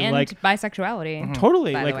of this, and like bisexuality.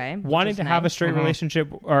 Totally, by like the way, wanting to have a straight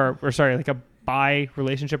relationship, or sorry, like a bi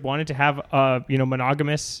relationship, wanting to have a, you know,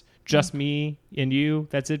 monogamous, just me and you,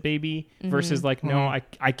 that's it, baby, versus like, no,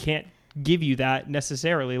 I can't give you that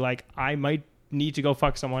necessarily. Like I might need to go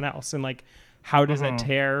fuck someone else. And like, how does that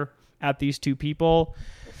tear at these two people?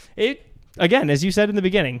 It, again, as you said in the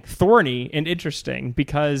beginning, thorny and interesting,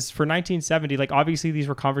 because for 1970, like obviously these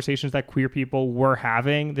were conversations that queer people were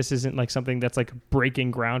having. This isn't like something that's like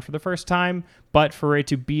breaking ground for the first time, but for it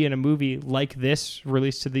to be in a movie like this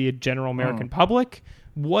released to the general American public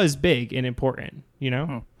was big and important, you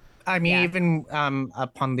know? I mean, even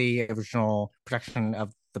upon the original production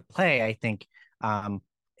of the play, I think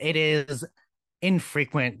it is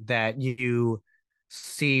infrequent that you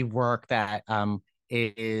see work that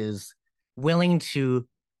is willing to,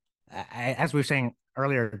 as we were saying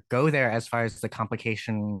earlier, go there as far as the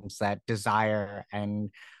complications that desire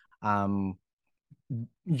and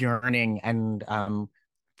yearning and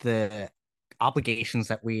the obligations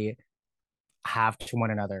that we have to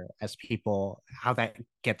one another as people, how that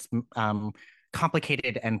gets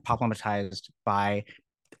complicated and problematized by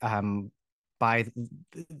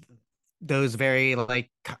those very,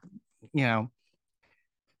 like, you know,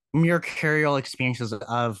 mercurial experiences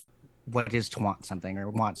of what it is to want something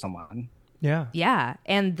or want someone. Yeah.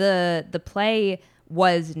 And the play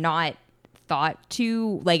was not thought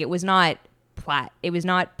to, like, it was not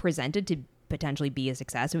presented to potentially be a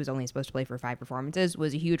success. It was only supposed to play for 5 performances,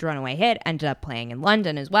 was a huge runaway hit, ended up playing in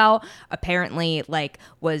London as well. Apparently, like,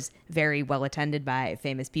 was very well attended by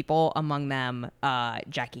famous people, among them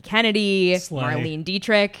Jackie Kennedy, Marlene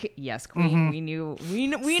Dietrich. Yes, Queen. We know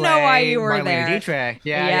why you were Marlene there. Dietrich.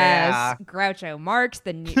 Yes. Yeah. Groucho Marx,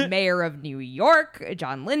 the mayor of New York,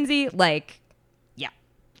 John Lindsay. Like, yeah.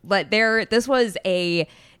 But this was a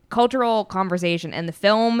cultural conversation, and the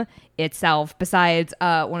film itself, besides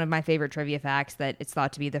one of my favorite trivia facts, that it's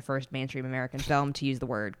thought to be the first mainstream American film to use the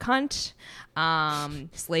word cunt,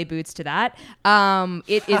 slay boots to that.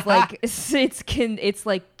 It is like it's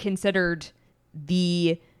like considered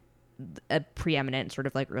the preeminent sort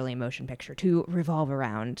of like early motion picture to revolve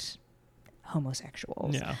around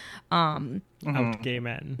homosexuals. Out gay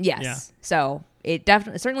men. Yes. So it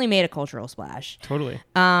certainly made a cultural splash. Totally.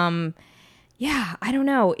 Yeah, I don't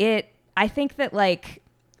know. I think that, like,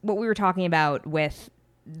 what we were talking about with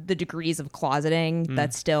the degrees of closeting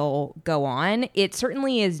that still go on, it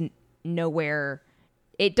certainly is nowhere.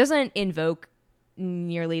 It doesn't invoke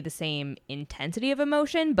nearly the same intensity of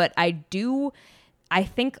emotion, but I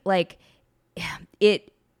think, like,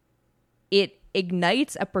 it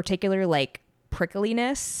ignites a particular, like,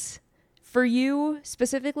 prickliness for you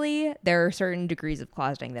specifically. There are certain degrees of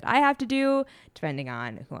closeting that I have to do depending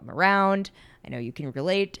on who I'm around. I know you can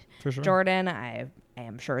relate, for sure. Jordan. I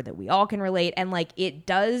am sure that we all can relate. And, like, it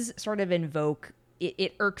does sort of invoke,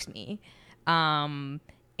 it irks me. And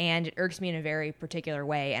it irks me in a very particular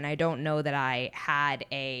way. And I don't know that I had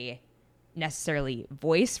a necessarily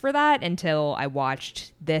voice for that until I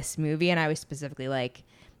watched this movie. And I was specifically like,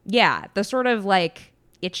 yeah, the sort of, like,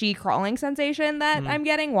 itchy crawling sensation that I'm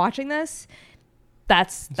getting watching this,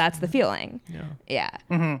 that's the feeling. Yeah.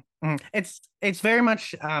 It's very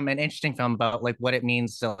much an interesting film about like what it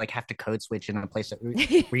means to like have to code switch in a place that where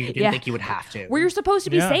you didn't think you would have to, where you're supposed to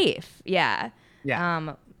be safe. Yeah.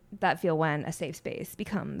 That feel when a safe space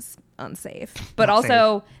becomes unsafe. But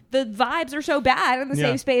also the vibes are so bad in the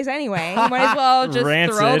safe space anyway. You might as well just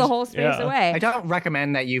throw the whole space away. I don't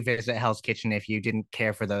recommend that you visit Hell's Kitchen if you didn't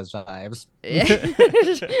care for those vibes. I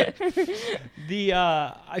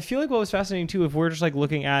feel like what was fascinating too, if we're just like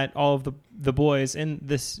looking at all of the boys in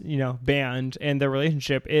this, band and their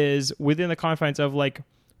relationship, is within the confines of like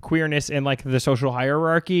queerness and like the social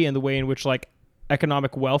hierarchy and the way in which like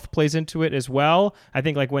economic wealth plays into it as well. I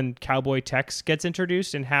think like when Cowboy Tex gets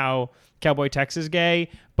introduced and how Cowboy Tex is gay,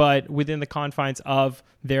 but within the confines of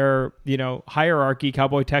their, hierarchy,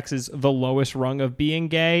 Cowboy Tex is the lowest rung of being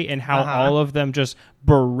gay, and how all of them just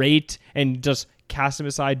berate and just cast him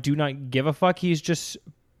aside, do not give a fuck. He's just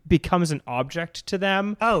becomes an object to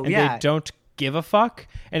them. They don't give a fuck.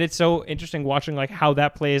 And it's so interesting watching like how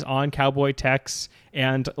that plays on Cowboy Tex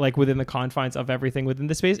and like within the confines of everything within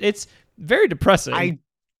the space. It's very depressing. I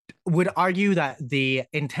would argue that the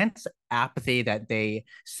intense apathy that they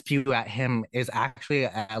spew at him is actually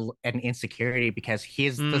an insecurity, because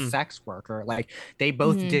he's the sex worker. Like they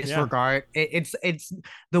both disregard it's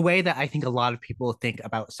the way that I think a lot of people think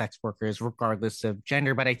about sex workers regardless of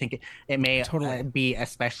gender, but I think it may be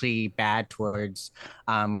especially bad towards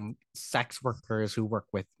sex workers who work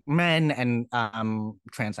with men and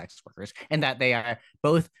trans sex workers, and that they are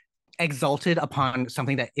both exalted upon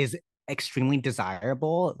something that is extremely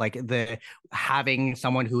desirable, like the having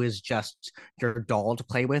someone who is just your doll to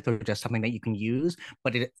play with or just something that you can use,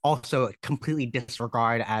 but it also completely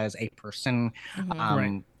disregard as a person,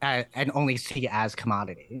 and only see as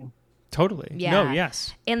commodity. Totally. Yeah. No,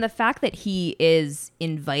 yes. And the fact that he is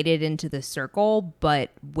invited into the circle, but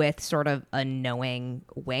with sort of a knowing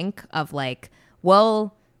wink of like,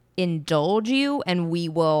 we'll indulge you and we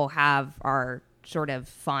will have our sort of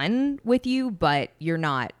fun with you, but you're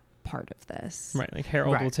not part of this. Right. Like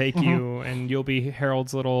Harold will take you and you'll be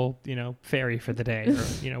Harold's little, fairy for the day,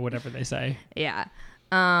 or, whatever they say. Yeah.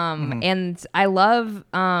 And I love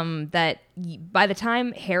that by the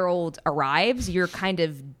time Harold arrives, you're kind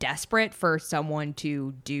of desperate for someone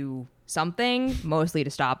to do something, mostly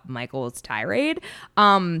to stop Michael's tirade.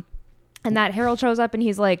 And that Harold shows up and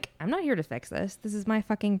he's like, I'm not here to fix this. This is my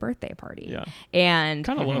fucking birthday party. Yeah. And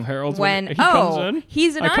kind of love Harold when he comes in.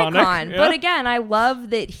 He's an Iconic. icon. Yeah. But again, I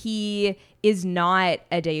love that he is not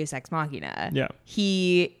a Deus Ex Machina. Yeah.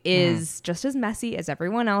 He is just as messy as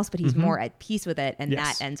everyone else, but he's more at peace with it. And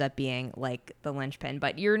that ends up being like the linchpin.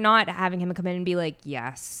 But you're not having him come in and be like,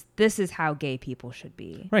 yes, this is how gay people should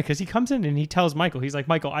be. Right. Because he comes in and he tells Michael, he's like,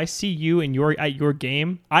 Michael, I see you and at your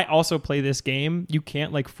game. I also play this game. You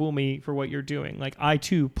can't like fool me for what you're doing. Like I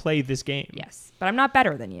too play this game. Yes. But I'm not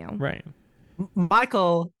better than you. Right.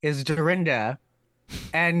 Michael is Dorinda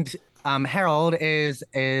and Harold is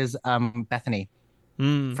Bethany.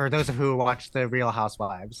 For those of who watch the Real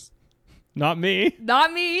Housewives. Not me.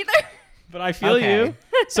 Not me either. But I feel you.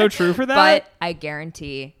 So true for that. But I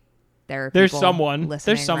guarantee there's someone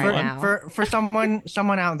listening there's someone right now. For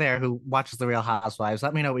someone out there who watches the Real Housewives,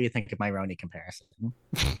 let me know what you think of my Roni comparison.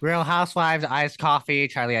 Real Housewives, iced coffee,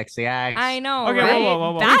 Charlie XCX. I know, Okay, right?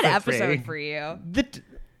 whoa. Bad episode for you.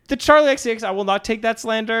 The Charlie XCX, I will not take that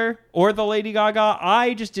slander, or the Lady Gaga.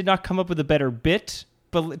 I just did not come up with a better bit.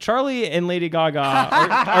 But Charlie and Lady Gaga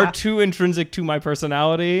are too intrinsic to my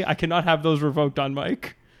personality. I cannot have those revoked on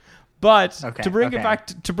Mike. But to bring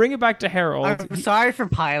it back to Harold. I'm sorry for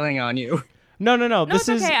piling on you. No. This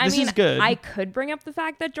is okay. This is good. I could bring up the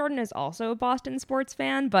fact that Jordan is also a Boston sports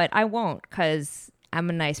fan, but I won't because I'm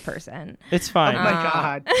a nice person. It's fine. Oh my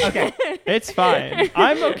God. Okay. It's fine.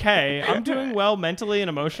 I'm okay. I'm doing well mentally and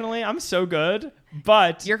emotionally. I'm so good.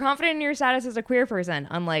 But you're confident in your status as a queer person,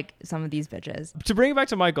 unlike some of these bitches. To bring it back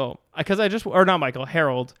to Michael,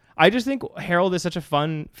 Harold. I just think Harold is such a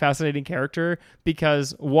fun, fascinating character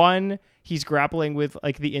because one, he's grappling with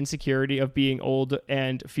like the insecurity of being old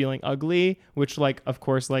and feeling ugly, which like, of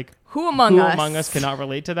course, like who among us cannot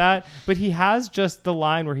relate to that? But he has just the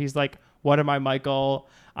line where he's like, what am I, Michael?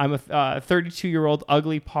 I'm a 32-year-old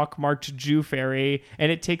ugly pockmarked Jew fairy,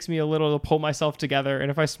 and it takes me a little to pull myself together.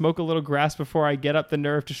 And if I smoke a little grass before I get up the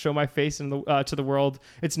nerve to show my face to the world,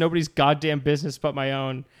 it's nobody's goddamn business but my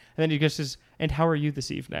own. And then he just says, and how are you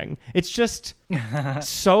this evening? It's just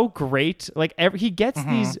so great. Like he gets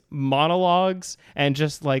these monologues and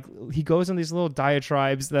just like he goes on these little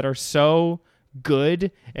diatribes that are so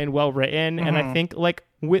good and well written. And I think like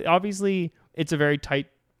obviously it's a very tight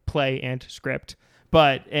play and script,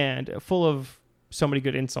 and full of so many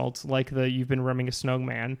good insults, like the "you've been rimming a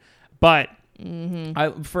snowman," but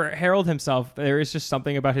for Harold himself, there is just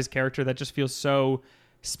something about his character that just feels so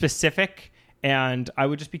specific, and I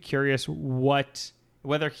would just be curious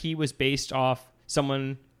whether he was based off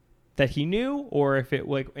someone that he knew, or if it,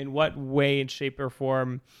 like, in what way and shape or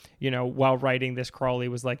form, while writing this, Crawley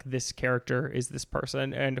was like, this character is this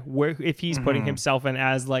person, and where, if he's putting himself in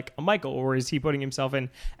as like a Michael, or is he putting himself in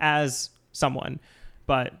as someone.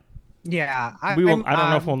 But yeah, I don't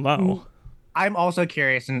know if we'll know. I'm also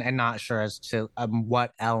curious and not sure as to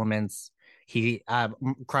what elements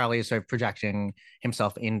Crawley is sort of projecting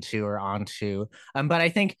himself into or onto. But I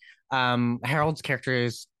think Harold's character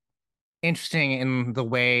is interesting in the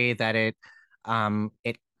way that it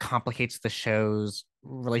complicates the show's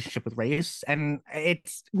relationship with race, and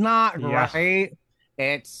it's not great.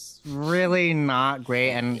 It's really not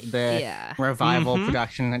great, and the revival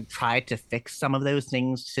production tried to fix some of those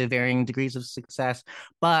things to varying degrees of success.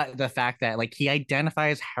 But the fact that, like, he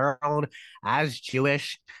identifies Harold as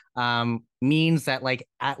Jewish means that, like,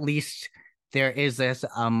 at least there is this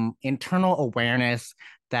internal awareness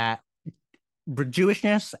that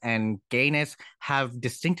Jewishness and gayness have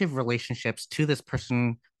distinctive relationships to this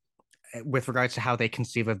person with regards to how they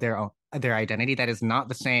conceive of their identity. That is not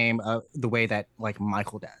the same the way that, like,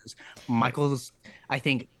 Michael does. Michael's, I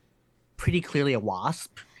think, pretty clearly a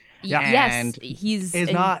WASP. And he's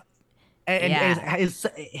not, and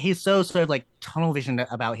he's so sort of like tunnel visioned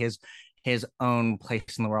about his own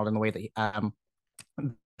place in the world and the way that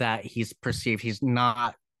that he's perceived. He's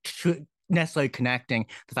not necessarily connecting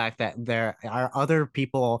the fact that there are other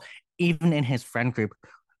people, even in his friend group,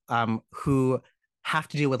 who have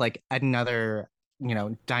to deal with, like, another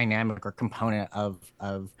dynamic or component of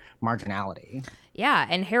marginality. Yeah,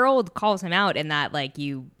 and Harold calls him out in that, like,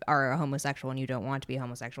 you are a homosexual and you don't want to be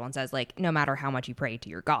homosexual, and says, like, no matter how much you pray to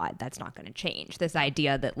your God, that's not going to change. This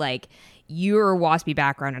idea that, like, your WASPy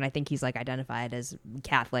background, and I think he's, like, identified as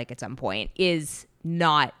Catholic at some point, is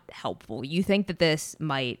not helpful. You think that this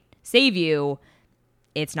might save you,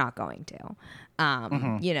 it's not going to.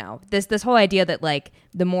 This whole idea that, like,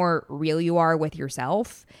 the more real you are with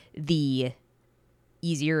yourself, the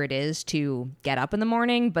easier it is to get up in the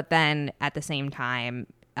morning. But then at the same time,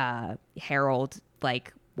 Harold,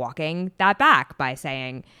 like, walking that back by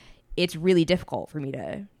saying, it's really difficult for me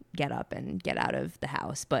to get up and get out of the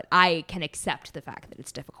house, but I can accept the fact that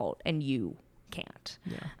it's difficult and you can't.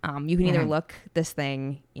 You can either look this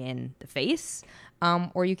thing in the face,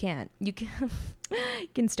 or you can't. You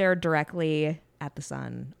can stare directly at the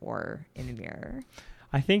sun or in a mirror.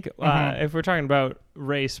 I think if we're talking about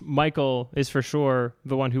race, Michael is for sure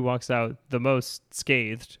the one who walks out the most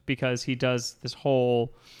scathed, because he does this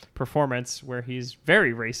whole performance where he's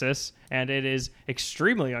very racist, and it is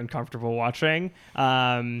extremely uncomfortable watching.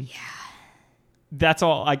 That's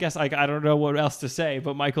all. I guess I don't know what else to say,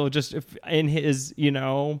 but Michael just, in his,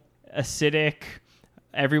 acidic,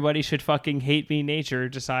 everybody should fucking hate me nature,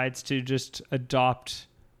 decides to just adopt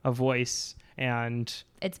a voice, and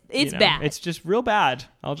it's bad. It's just real bad.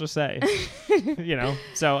 I'll just say,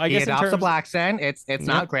 So I guess he adopts a black accent. It's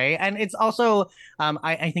not great, and it's also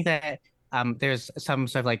I think that there's some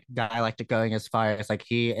sort of, like, dialectic going as far as, like,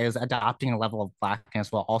 he is adopting a level of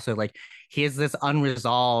blackness while also, like, he has this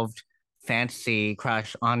unresolved fantasy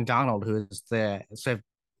crush on Donald, who is the sort of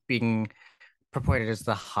being purported as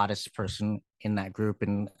the hottest person in that group,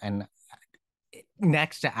 and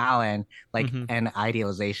next to Alan, like, an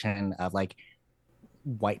idealization of, like,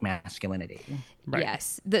 white masculinity. Right.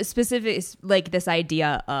 Yes, the specific, like, this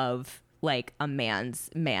idea of, like, a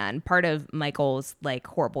man's man. Part of Michael's, like,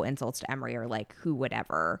 horrible insults to Emery are, like, who would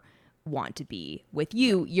ever want to be with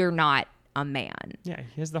you? You're not a man. Yeah,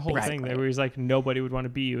 he has the whole thing there where he's like, nobody would want to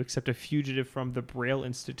be you except a fugitive from the Braille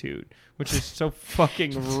Institute, which is so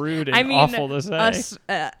fucking rude and awful to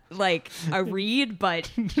say. Like a read, but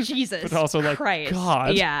Jesus but also, like, Christ.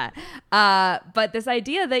 God. Yeah. But this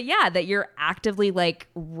idea that you're actively, like,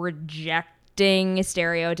 rejecting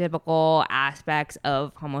stereotypical aspects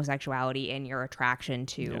of homosexuality in your attraction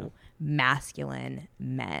to masculine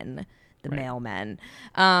men. The male men.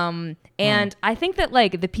 And I think that,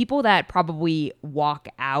 like, the people that probably walk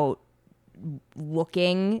out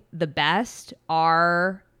looking the best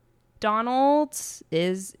are Donald's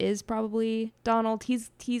is probably Donald.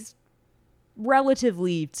 He's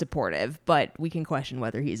relatively supportive, but we can question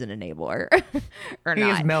whether he's an enabler or not. He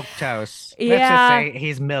is milquetoast. Yeah. Let's just say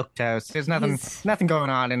he's milquetoast. There's nothing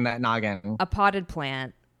going on in that noggin. A potted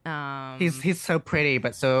plant. He's so pretty,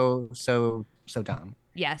 but so dumb.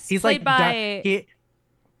 Yes, he's played like by.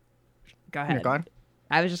 Go ahead. Go on.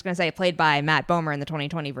 I was just going to say played by Matt Bomer in the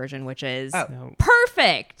 2020 version, which is Oh.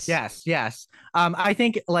 perfect. Yes. I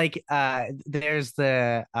think like there's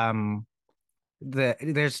there's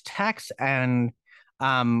Tex, and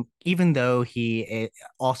even though he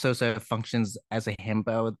also sort of functions as a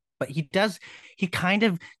himbo, but he kind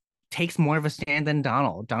of takes more of a stand than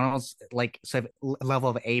Donald. Donald's like sort of level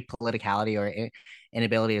of apoliticality or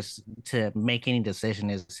inability to make any decision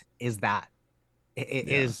is that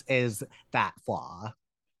is that flaw.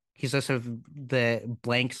 He's just sort of the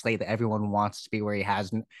blank slate that everyone wants to be, where he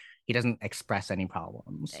doesn't express any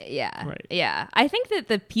problems. Yeah. Right. Yeah. I think that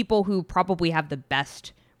the people who probably have the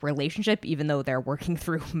best relationship, even though they're working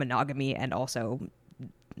through monogamy and also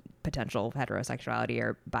potential heterosexuality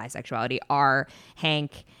or bisexuality, are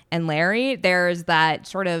Hank and Larry. There's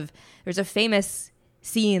a famous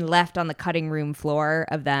scene left on the cutting room floor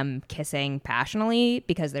of them kissing passionately,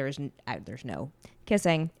 because there's no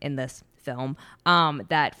kissing in this film,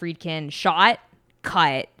 that Friedkin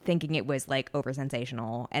cut thinking it was like over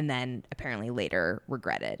sensational, and then apparently later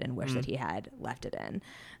regretted and wished that he had left it in.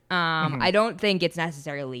 I don't think it's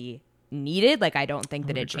necessarily needed. Like, I don't think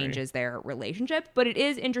that it changes their relationship, but it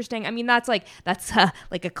is interesting. I mean, that's like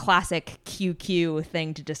a classic QQ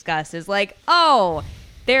thing to discuss, is like, oh,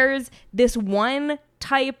 there's this one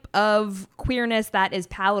type of queerness that is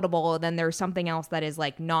palatable, then there's something else that is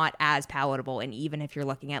like not as palatable. And even if you're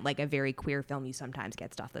looking at like a very queer film, you sometimes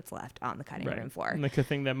get stuff that's left on the cutting room floor. And like the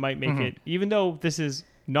thing that might make it, even though this is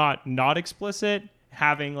not explicit,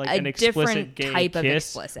 having like an explicit gay type of kiss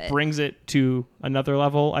explicit brings it to another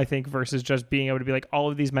level, I think, versus just being able to be like, all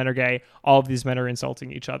of these men are gay, all of these men are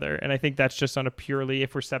insulting each other. And I think that's just on a purely,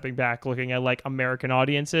 if we're stepping back, looking at like American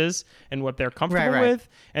audiences and what they're comfortable with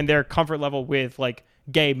and their comfort level with like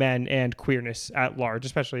gay men and queerness at large,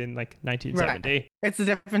 especially in like 1970. Right. It's the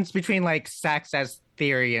difference between like sex as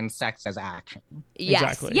theory and sex as action. Yes.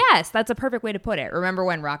 Exactly. Yes, that's a perfect way to put it. Remember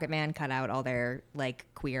when Rocket Man cut out all their like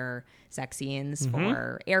queer sex scenes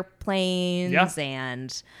for airplanes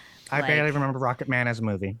and I barely remember Rocket Man as a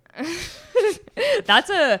movie. that's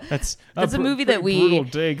a movie that we brutal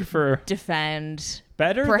dig for defend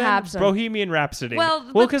better perhaps than Bohemian Rhapsody.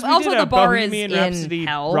 Well, because we also did a the bar Bohemian is Rhapsody, in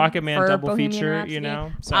hell Rocket Man for double Bohemian feature, Rhapsody. you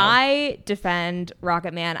know. So. I defend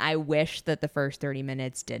Rocket Man. I wish that the first 30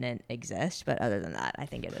 minutes didn't exist, but other than that, I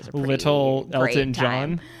think it is a pretty little great Elton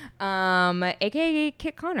time. John, aka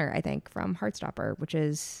Kit Connor, I think, from Heartstopper, which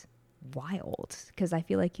is wild because I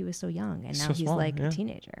feel like he was so young and now So he's small, like yeah. a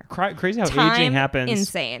teenager. Crazy how Time aging happens.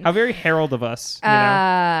 insane. How very Herald of us. You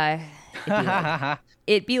know?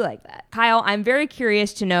 It'd be like that. Kyle, I'm very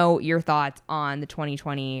curious to know your thoughts on the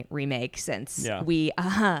 2020 remake, since we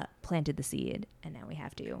planted the seed and now we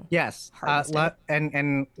have to harvest it.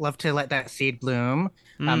 And love to let that seed bloom,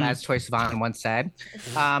 as Troye Sivan once said.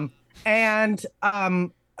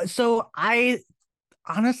 So I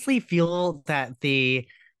honestly feel that the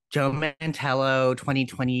Joe Mantello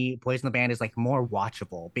 2020 Boys in the Band is like more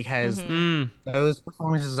watchable, because those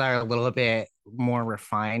performances are a little bit more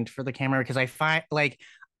refined for the camera, because I find like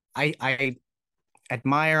I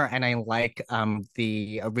admire and I like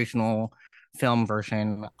the original film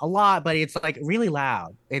version a lot, but it's like really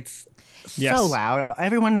loud. It's so loud.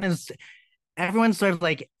 Everyone's sort of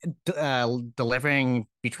like delivering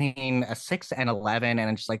between a 6 and 11,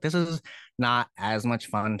 and it's just like, this is not as much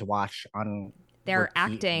fun to watch on. They're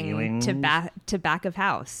acting viewings. to back of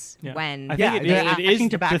house when I think they're it is acting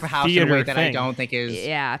to back of house in a way that I don't think is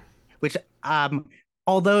which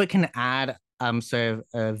although it can add sort of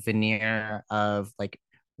a veneer of like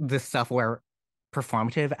the self-aware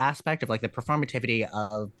performative aspect of like the performativity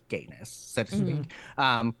of gayness, so to speak.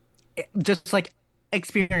 Just like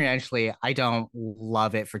experientially, I don't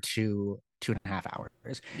love it for 2.5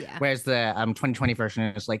 hours. Whereas the 2020 version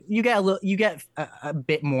is like you get a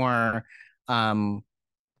bit more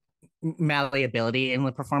malleability in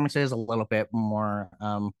the performances, a little bit more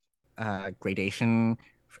gradation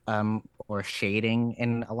or shading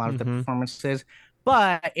in a lot of the performances,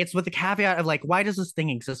 but it's with the caveat of like, why does this thing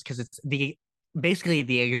exist? Because it's basically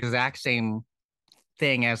the exact same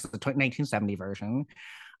thing as the 1970 version,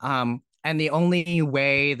 and the only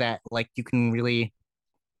way that like you can really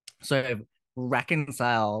sort of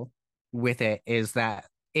reconcile with it is that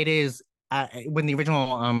it is when the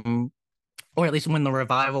original or at least when the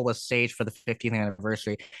revival was staged for the 50th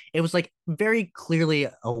anniversary, it was like very clearly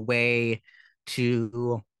a way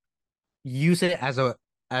to use it as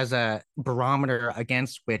a barometer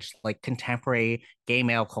against which like contemporary gay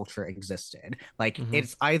male culture existed. Like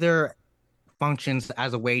it's either functions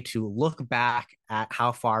as a way to look back at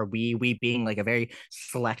how far we being like a very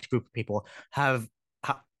select group of people have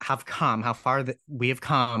how far we have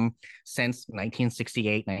come since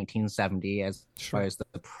 1968, 1970, as far Sure. as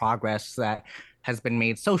the progress that has been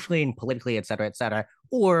made socially and politically, et cetera,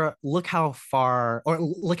 or look how far, or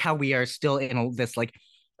look how we are still in this like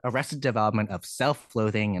arrested development of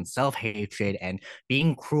self-loathing and self-hatred and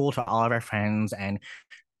being cruel to all of our friends and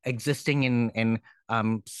existing in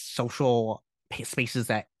social spaces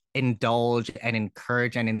that indulge and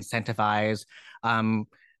encourage and incentivize um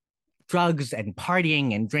drugs and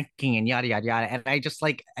partying and drinking and yada yada yada. And I just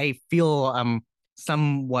like I feel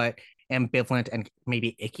somewhat ambivalent and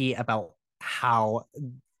maybe icky about how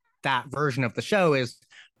that version of the show is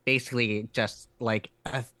basically just like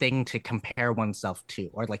a thing to compare oneself to,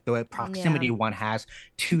 or like the Yeah. proximity one has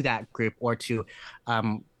to that group or to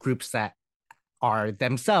groups that are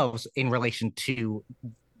themselves in relation to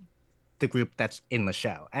the group that's in the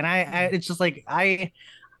show. And I it's just like I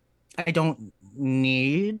don't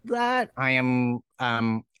need that.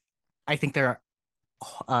 I think there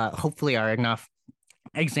hopefully are enough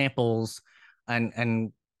examples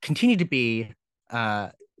and continue to be uh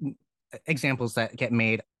examples that get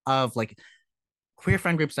made of like queer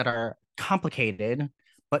friend groups that are complicated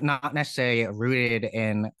but not necessarily rooted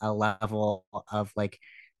in a level of like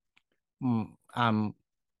um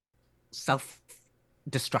self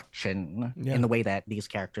destruction in Yeah. the way that these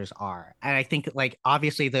characters are. And I think like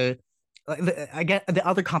obviously I get the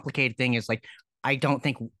other complicated thing is like I don't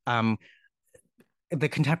think the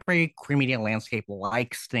contemporary queer media landscape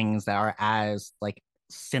likes things that are as like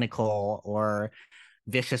cynical or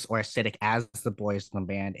vicious or acidic as the boys in the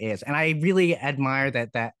band is. And I really admire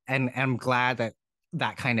that and I'm glad that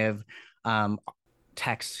that kind of um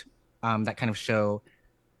text that kind of show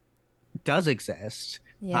does exist.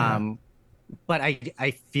 Yeah. Mhm. But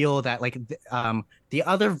I feel that like the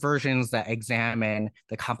other versions that examine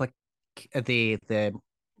the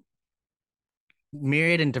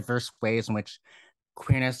myriad and diverse ways in which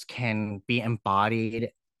queerness can be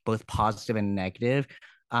embodied, both positive and negative.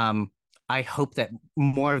 Um, I hope that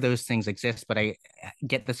more of those things exist, but I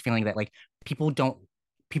get this feeling that like people don't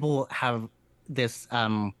people have this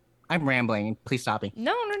I'm rambling. Please stop me.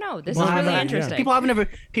 No, no, no. This People is Well, have really no, a yeah. interesting.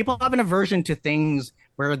 people have an aversion to things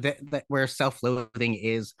where where self-loathing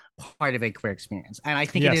is part of a queer experience. And I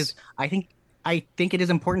think it is Yes. I think it is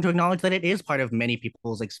important to acknowledge that it is part of many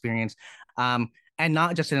people's experience. Um and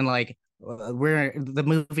not just in like where the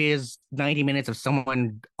movie is 90 minutes of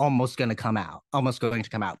someone almost going to come out,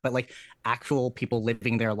 but like actual people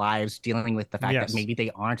living their lives dealing with the fact that Yes. maybe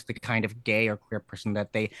they aren't the kind of gay or queer person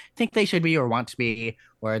that they think they should be or want to be,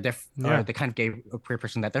 or or Yeah. the kind of gay or queer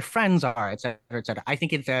person that their friends are, et cetera, et cetera. I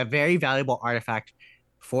think it's a very valuable artifact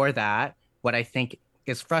for that. What I think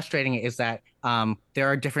is frustrating is that there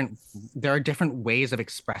are different ways of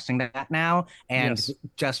expressing that now, and Yes.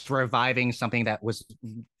 just reviving something that was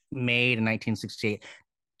made in 1968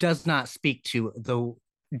 does not speak to the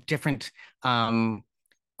different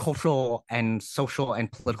cultural and social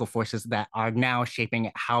and political forces that are now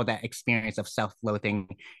shaping how that experience of self-loathing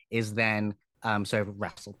is then sort of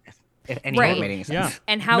wrestled with, if any of that made Right. any Yeah. sense.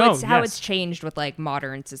 And No, how it's yes. changed with like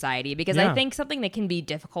modern society, because I Yeah. think something that can be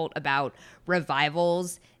difficult about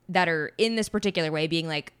revivals that are in this particular way being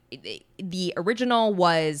like the original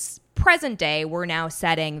was present day, we're now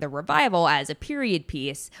setting the revival as a period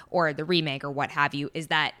piece or the remake or what have you, is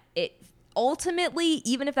that it ultimately,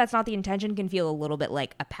 even if that's not the intention, can feel a little bit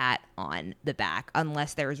like a pat on the back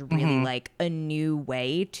unless there's really Mm-hmm. like a new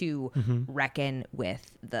way to Mhm. reckon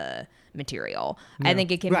with the material. I Yeah.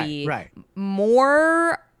 think it can Right, be right.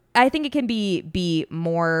 more I think it can be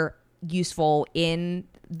more useful in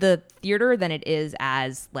the theater than it is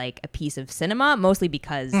as like a piece of cinema, mostly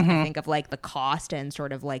because I Mm-hmm. think of like the cost and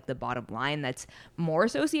sort of like the bottom line that's more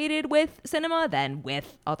associated with cinema than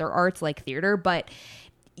with other arts like theater. But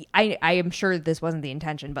I am sure this wasn't the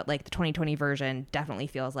intention, but like the 2020 version definitely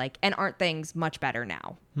feels like, and aren't things much better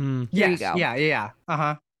now? Mm. Here you Yes, go. yeah.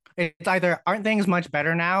 Uh-huh. It's either aren't things much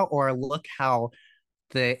better now, or look how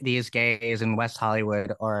these gays in West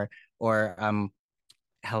Hollywood or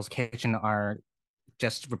Hell's Kitchen are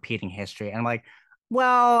just repeating history. And I'm like,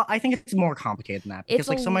 well, I think it's more complicated than that, It's because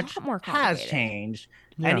a like so much lot more has complicated. changed.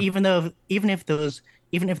 And Yeah. even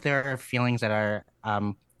if there are feelings that are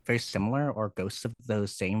very similar or ghosts of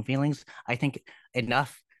those same feelings, I think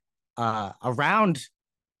enough around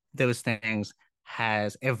those things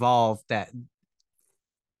has evolved that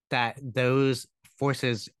those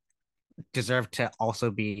forces deserve to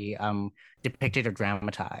also be depicted or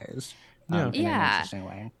dramatized Yeah. in an Yeah. interesting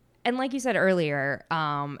way. And like you said earlier,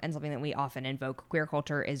 and something that we often invoke, queer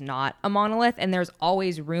culture is not a monolith, and there's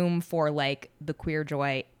always room for like the queer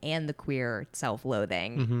joy and the queer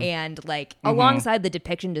self-loathing. And like alongside the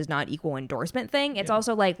depiction does not equal endorsement thing, it's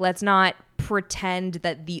also like, let's not pretend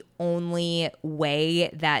that the only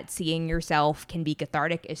way that seeing yourself can be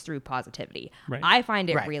cathartic is through positivity. Right. I find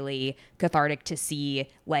it really cathartic to see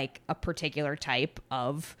like a particular type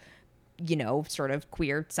of, you know, sort of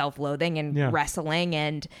queer self-loathing and wrestling,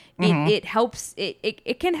 and it helps.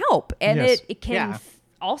 It can help, and it can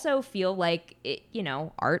also feel like it, you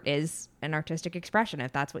know, art is an artistic expression.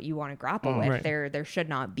 If that's what you want to grapple with, there should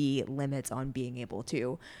not be limits on being able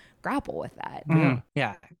to grapple with that.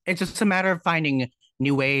 Yeah, it's just a matter of finding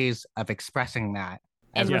new ways of expressing that,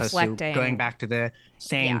 as and opposed reflecting, to going back to the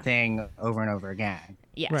same thing over and over again.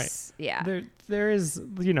 Yes, right. Yeah. There is,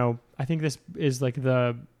 you know, I think this is like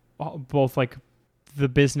both like the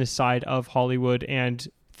business side of Hollywood and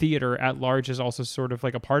theater at large is also sort of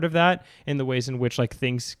like a part of that, in the ways in which like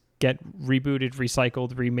things get rebooted,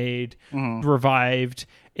 recycled, remade, revived.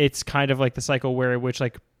 It's kind of like the cycle where which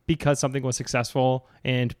like, because something was successful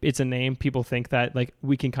and it's a name, people think that like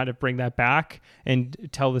we can kind of bring that back and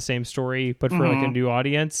tell the same story, but for like a new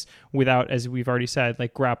audience, without, as we've already said,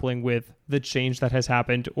 like grappling with the change that has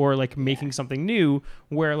happened, or like making something new,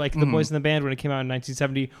 where like the Boys in the Band, when it came out in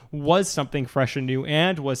 1970, was something fresh and new,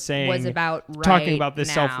 and was saying, was about talking about this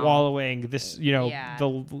now. self-wallowing, this, you know,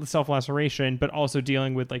 the self-laceration, but also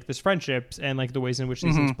dealing with like this friendships and like the ways in which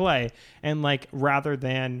these things play. And like, rather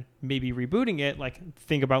than maybe rebooting it, like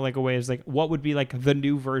think about like a way is like, what would be like the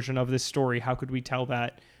new version of this story? How could we tell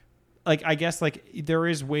that? Like, I guess like there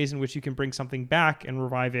is ways in which you can bring something back and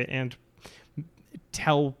revive it and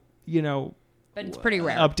tell, you know, but it's pretty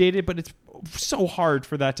rare, updated, but it's so hard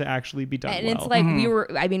for that to actually be done. And well. it's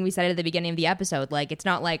like we said at the beginning of the episode, like it's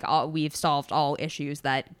not like we've solved all issues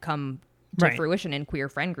that come to fruition in queer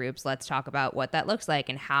friend groups. Let's talk about what that looks like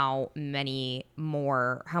and how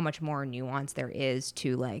much more nuance there is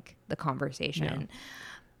to like the conversation.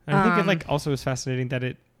 And I think it like also is fascinating that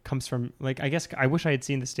it comes from like, I guess I wish I had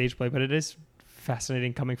seen the stage play, but it is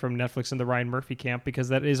fascinating coming from Netflix and the Ryan Murphy camp, because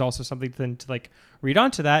that is also something then to like read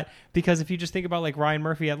onto that. Because if you just think about like Ryan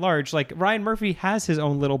Murphy at large, like Ryan Murphy has his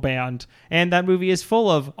own little band, and that movie is full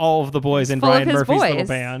of all of the boys in Ryan Murphy's little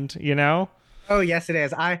band, you know? Oh yes, it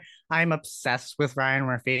is. I'm obsessed with Ryan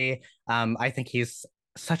Murphy. I think he's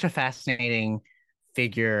such a fascinating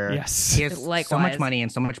figure. Yes. He has so much money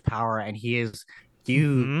and so much power, and he is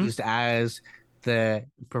used as the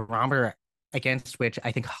barometer against which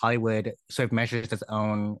I think Hollywood sort of measures its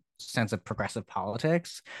own sense of progressive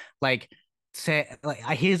politics. Like,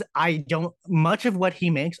 much of what he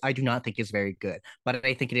makes, I do not think is very good, but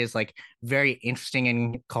I think it is like very interesting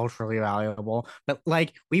and culturally valuable. But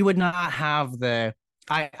like, we would not have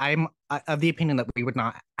I'm of the opinion that we would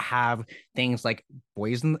not have things like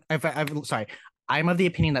I'm of the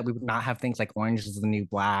opinion that we would not have things like Orange is the New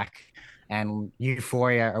Black and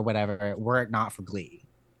Euphoria or whatever were it not for Glee.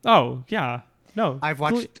 Oh yeah, no. I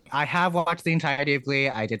have watched the entirety of Glee.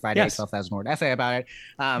 I did write a 12,000 word essay about it.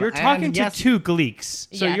 You're talking to two Gleeks,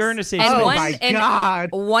 so you're in a safe space. Oh my god!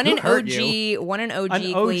 One an OG Glee. One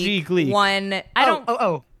I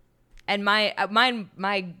don't. And my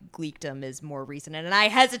Gleekdom is more recent, and I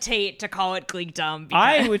hesitate to call it Gleekdom.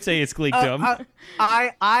 I would say it's Gleekdom.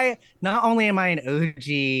 I not only am I an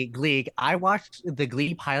OG Gleek, I watched the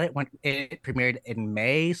Glee pilot when it premiered in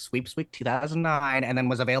May, Sweeps Week 2009, and then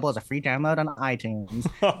was available as a free download on iTunes.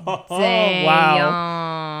 Oh,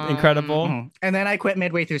 wow. Incredible. Mm-hmm. And then I quit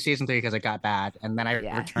midway through season 3 because it got bad, and then I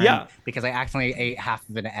returned because I accidentally ate half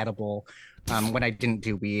of an edible when I didn't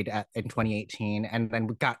do weed in 2018, and then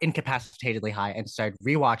got incapacitatedly high and started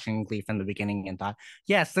rewatching Glee from the beginning and thought,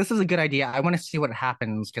 yes, this is a good idea. I want to see what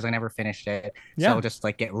happens because I never finished it. So I'll just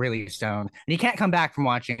like get really stoned. And you can't come back from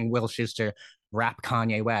watching Will Schuester rap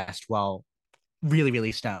Kanye West while really,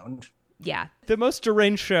 really stoned. Yeah. The most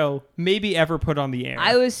deranged show maybe ever put on the air.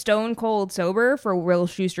 I was stone cold sober for Will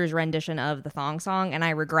Schuster's rendition of the Thong Song, and I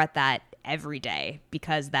regret that every day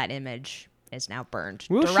because that image is now burned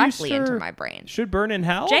directly into my brain. Should burn in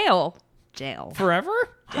hell? Jail. Forever?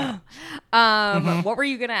 What were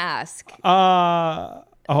you going to ask?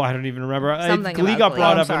 I don't even remember. Glee got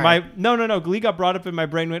brought up in my... No. Glee got brought up in my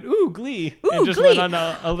brain, went, ooh, Glee. And just Glee. went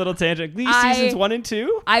on a little tangent. Glee seasons 1 and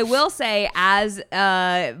 2? I will say, as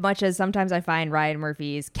much as sometimes I find Ryan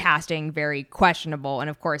Murphy's casting very questionable, and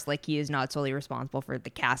of course, like, he is not solely responsible for the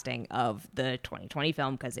casting of the 2020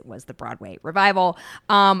 film because it was the Broadway revival.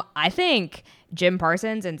 I think Jim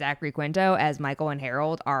Parsons and Zachary Quinto as Michael and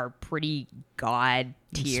Harold are pretty god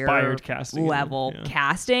tier Inspired casting. level Yeah.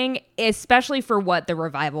 casting, especially for what the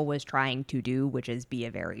revival was trying to do, which is be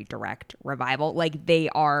a very direct revival. Like, they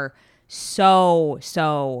are so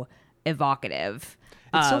evocative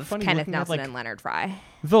It's so of funny Kenneth looking at, Nelson like, and Leonard Fry.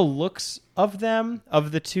 The looks of them,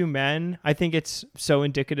 of the two men, I think it's so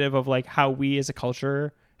indicative of like how we as a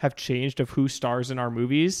culture have changed of who stars in our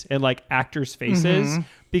movies and like actors' faces.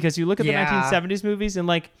 Because you look at the 1970s movies and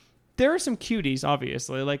like there are some cuties,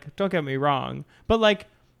 obviously, like don't get me wrong, but like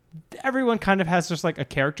everyone kind of has just like a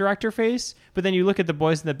character actor face. But then you look at the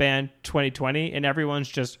Boys in the Band 2020 and everyone's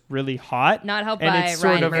just really hot. Not helped and by it's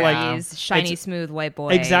sort Ryan of like Murphy's shiny, it's- smooth white boy.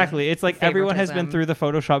 Exactly. It's like everyone has been favoritism. through the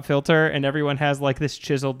Photoshop filter and everyone has like this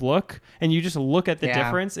chiseled look. And you just look at the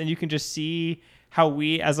difference and you can just see how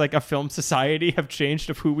we as like a film society have changed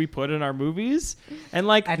of who we put in our movies. And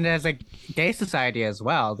like And as a gay society as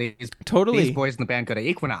well, these Boys in the Band go to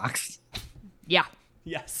Equinox. Yeah.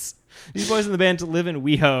 Yes. These Boys in the Band live in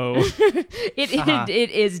WeHo. It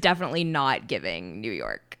is definitely not giving New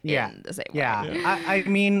York in the same way. I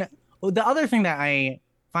mean, the other thing that I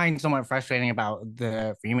find somewhat frustrating about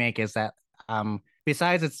the remake is that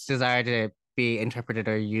besides its desire to be interpreted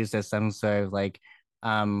or used as some sort of like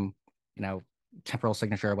temporal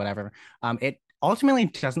signature or whatever, it ultimately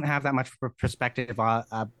doesn't have that much perspective about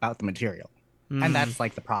the material. And that's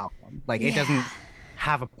like the problem. Like it doesn't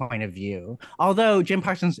have a point of view, although Jim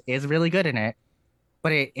Parsons is really good in it,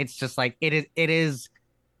 but it's just like it is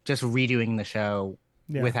just redoing the show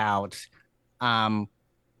without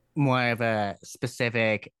more of a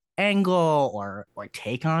specific angle or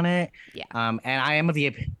take on it. And I am of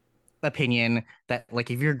the opinion that like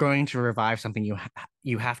if you're going to revive something,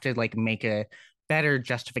 you have to like make a better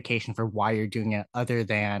justification for why you're doing it, other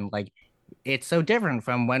than like it's so different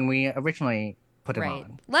from when we originally put it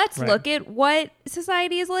on. Let's look at what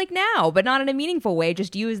society is like now, but not in a meaningful way.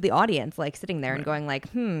 Just you as the audience, like sitting there and going like,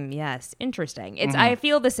 yes, interesting. It's I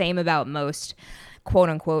feel the same about most quote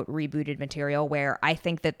unquote rebooted material, where I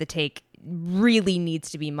think that the take really needs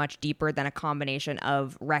to be much deeper than a combination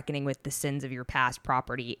of reckoning with the sins of your past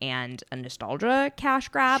property and a nostalgia cash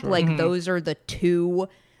grab. Like those are the two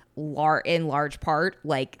in large part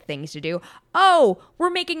like things to do. Oh, we're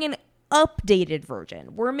making an updated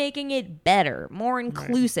version. We're making it better, more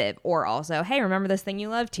inclusive, or also, hey, remember this thing you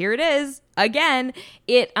loved? Here it is again.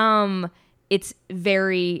 It's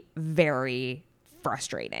very, very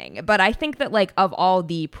frustrating. But I think that like of all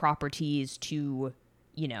the properties to,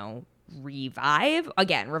 revive,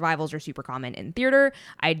 again, revivals are super common in theater.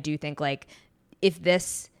 I do think like if the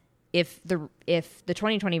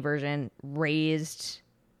 2020 version raised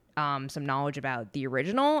some knowledge about the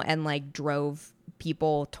original and like drove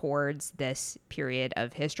people towards this period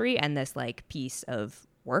of history and this like piece of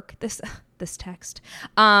work, this text,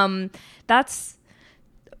 that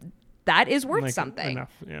is worth Like, something.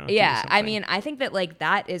 enough, to do I something. mean, I think that like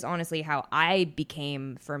that is honestly how I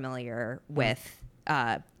became familiar with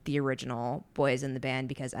the original Boys in the Band,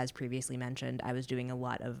 because as previously mentioned, I was doing a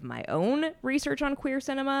lot of my own research on queer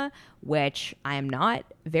cinema, which I am not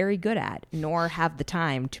very good at, nor have the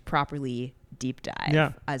time to properly deep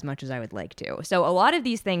dive as much as I would like to. So a lot of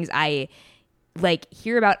these things I like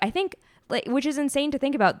hear about, I think, like, which is insane to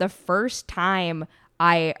think about. The first time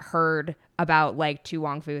I heard about like Tu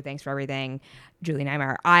Wong Fu, Thanks for Everything, Julie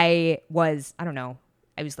Neimeyer, I was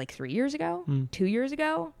like 3 years ago, 2 years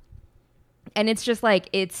ago. And it's just like,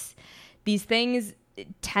 it's these things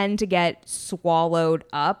tend to get swallowed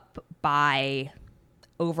up by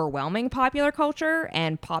overwhelming popular culture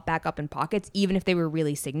and pop back up in pockets, even if they were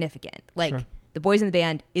really significant. Like the Boys in the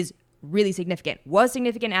Band is really significant, was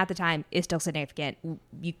significant at the time, is still significant.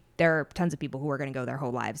 There are tons of people who are going to go their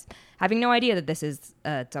whole lives having no idea that this is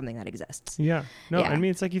something that exists. I mean,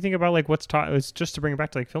 it's like you think about like what's taught. It's just to bring it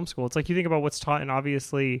back to like film school. It's like you think about what's taught, and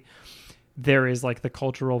obviously there is like the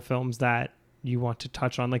cultural films that you want to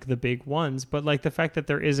touch on, like the big ones, but like the fact that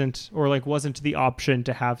there isn't, or like wasn't the option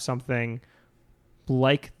to have something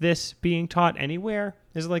like this being taught anywhere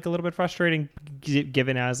is like a little bit frustrating,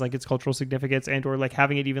 given as like its cultural significance, and or like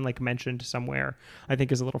having it even like mentioned somewhere, I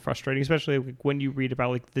think is a little frustrating, especially like, when you read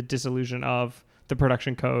about like the dissolution of the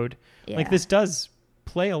production code. Like this does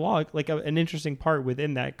play a lot, like an interesting part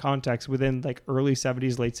within that context, within like early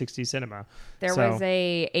 70s, late 60s cinema. There was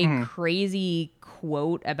a crazy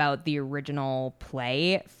quote about the original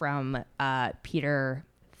play from Peter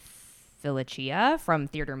Filichia from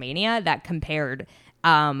Theater Mania that compared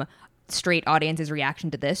straight audiences'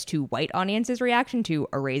 reaction to this to white audiences' reaction to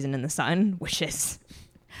A Raisin in the Sun, which is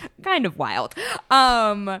kind of wild.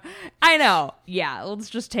 I know. Yeah, let's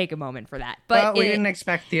just take a moment for that. But we didn't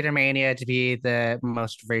expect Theater Mania to be the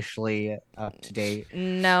most racially up to date.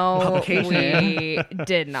 No, publication. we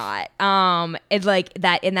did not. It's like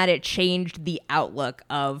that in that it changed the outlook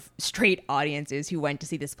of straight audiences who went to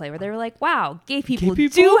see this play, where they were like, "Wow, gay people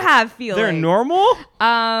do have feelings. They're normal."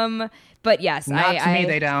 But yes, Not to me,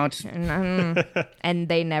 they don't. And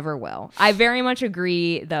they never will. I very much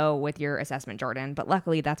agree, though, with your assessment, Jordan. But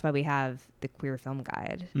luckily, that's why we have the Queer Film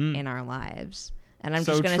Guide in our lives. And I'm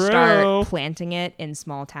just going to start planting it in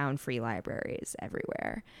small town free libraries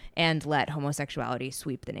everywhere and let homosexuality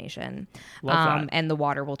sweep the nation. Love that. And the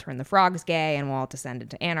water will turn the frogs gay, and we'll all descend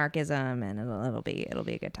into anarchism, and it'll be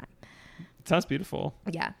a good time. It sounds beautiful.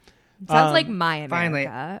 Yeah, sounds like my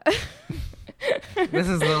America. Finally. This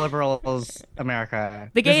is the liberals'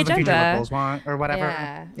 America. The gay this is agenda. The future liberals want, or whatever.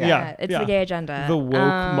 Yeah. It's the gay agenda. The woke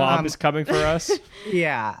mob is coming for us.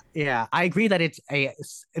 Yeah. I agree that it's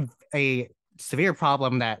a severe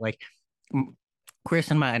problem that like queer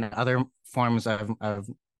cinema and other forms of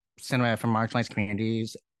cinema from marginalized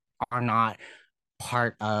communities are not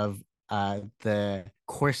part of the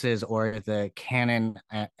courses or the canon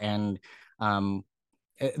and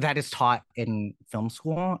that is taught in film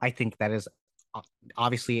school. I think that is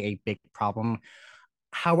obviously a big problem.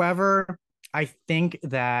 However, I think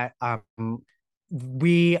that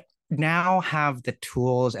we now have the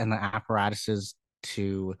tools and the apparatuses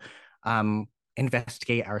to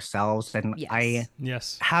investigate ourselves, and I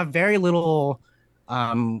have very little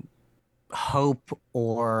hope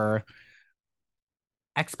or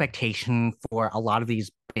expectation for a lot of these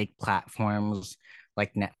big platforms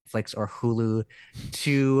like Netflix or Hulu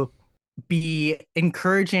to be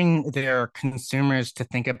encouraging their consumers to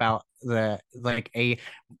think about a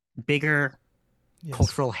bigger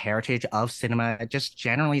cultural heritage of cinema, just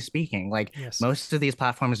generally speaking. Like most of these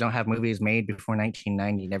platforms don't have movies made before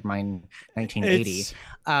 1990, never mind 1980.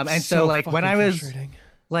 And so like when I was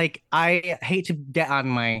like, I hate to get on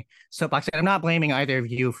my soapbox, and I'm not blaming either of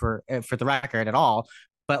you for the record at all,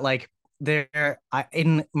 but like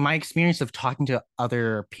in my experience of talking to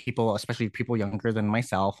other people, especially people younger than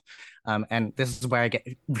myself, and this is where I get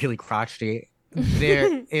really crotchety,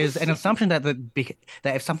 there is an assumption that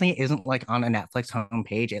that if something isn't like on a Netflix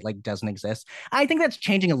homepage, it like doesn't exist. I think that's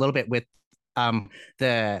changing a little bit with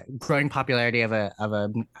the growing popularity of a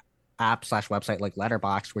app / website like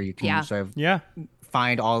Letterboxd, where you can sort of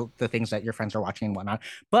find all the things that your friends are watching and whatnot.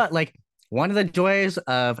 But like, one of the joys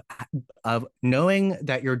of knowing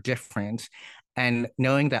that you're different and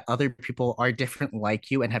knowing that other people are different like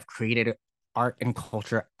you and have created art and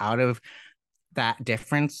culture out of that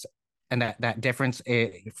difference, and that difference,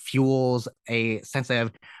 it fuels a sense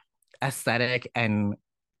of aesthetic and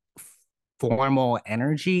formal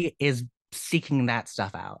energy, is seeking that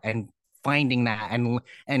stuff out and finding that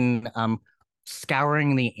and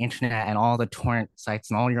scouring the internet and all the torrent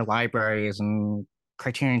sites and all your libraries and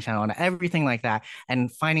Criterion Channel and everything like that,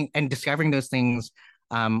 and finding and discovering those things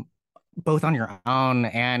both on your own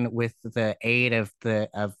and with the aid of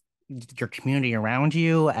your community around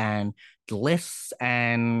you and lists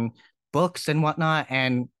and books and whatnot.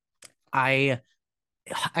 And I'm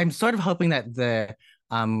sort of hoping that the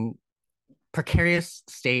precarious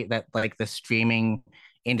state that like the streaming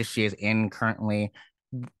industry is in currently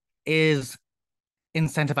is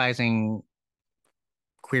incentivizing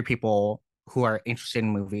queer people who are interested in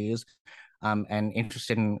movies and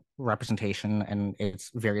interested in representation and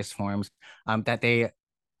its various forms, that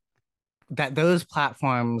those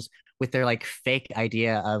platforms with their like fake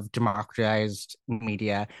idea of democratized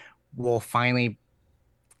media will finally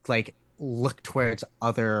like look towards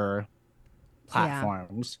other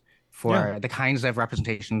platforms for the kinds of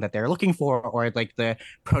representation that they're looking for, or like the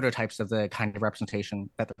prototypes of the kind of representation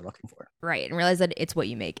that they're looking for. Right. And realize that it's what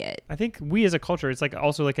you make it. I think we as a culture, it's like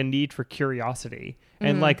also like a need for curiosity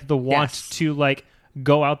and like the want to like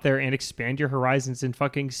go out there and expand your horizons and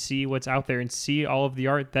fucking see what's out there and see all of the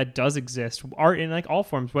art that does exist. Art in like all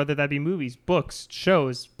forms, whether that be movies, books,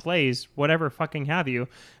 shows, plays, whatever fucking have you.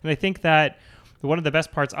 And I think that one of the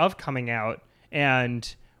best parts of coming out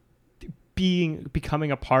and becoming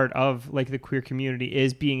a part of like the queer community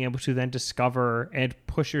is being able to then discover and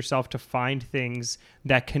push yourself to find things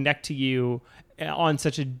that connect to you on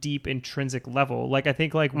such a deep intrinsic level. Like I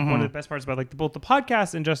think like one of the best parts about like both the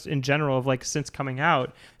podcast and just in general of like since coming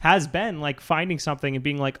out has been like finding something and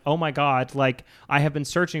being like, oh my God, like I have been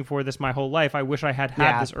searching for this my whole life. I wish I had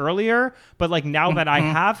this earlier, but like now that I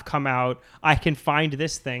have come out, I can find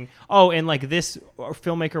this thing. Oh, and like this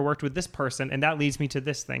filmmaker worked with this person and that leads me to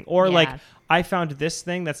this thing. Or like I found this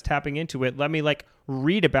thing that's tapping into it. Let me like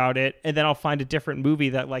read about it, and then I'll find a different movie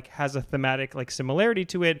that like has a thematic like similarity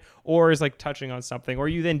to it, or is like touching on something, or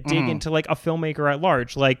you then dig into like a filmmaker at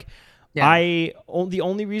large. Like the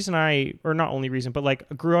only reason not only reason, but like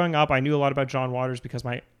growing up, I knew a lot about John Waters because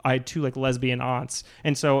I had two like lesbian aunts,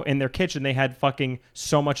 and so in their kitchen they had fucking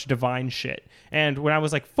so much Divine shit. And when I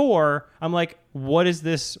was like 4, I'm like, what is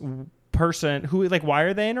this person who like, why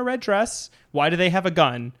are they in a red dress? Why do they have a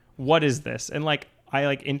gun? What is this? And like I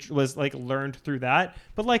like was like learned through that,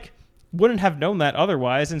 but like wouldn't have known that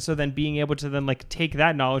otherwise. And so then being able to then like take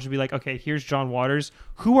that knowledge and be like, okay, here's John Waters.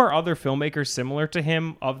 Who are other filmmakers similar to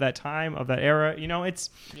him of that time, of that era? You know, it's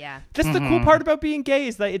that's the cool part about being gay,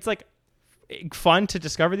 is that it's like fun to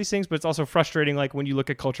discover these things, but it's also frustrating like when you look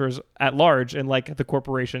at cultures at large and like the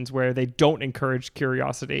corporations where they don't encourage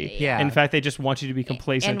curiosity. In fact, they just want you to be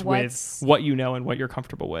complacent with what you know and what you're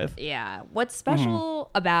comfortable with. What's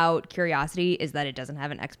special about curiosity is that it doesn't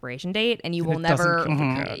have an expiration date, and you will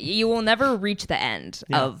never reach the end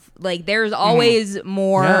of like, there's always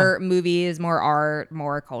more movies, more art,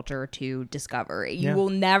 more culture to discover. You will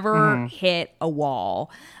never hit a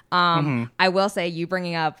wall. I will say, you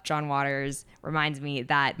bringing up John Waters reminds me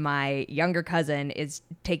that my younger cousin is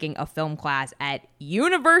taking a film class at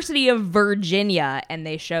University of Virginia, and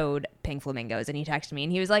they showed Pink Flamingos, and he texted me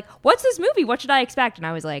and he was like, "What's this movie? What should I expect?" And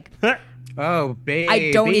I was like, "Oh, baby,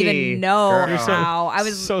 I don't even know girl. how." I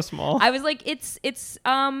was so small. I was like, it's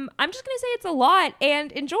I'm just gonna say it's a lot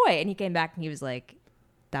and enjoy. And he came back and he was like,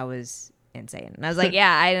 "That was insane." And I was like,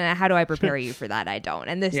 "Yeah, how do I prepare you for that? I don't."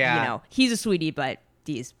 And this, you know, he's a sweetie, but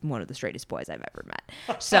he's one of the straightest boys I've ever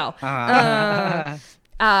met. So,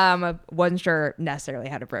 wasn't sure necessarily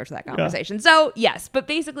how to approach that conversation. So, yes, but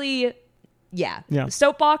basically,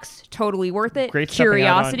 Soapbox, totally worth it. Great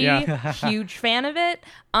Curiosity, huge fan of it.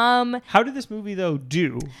 How did this movie though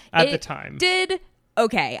do at the time? Did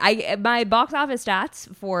okay. My box office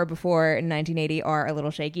stats for before 1980 are a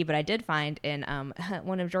little shaky, but I did find in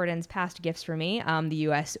one of Jordan's past gifts for me, the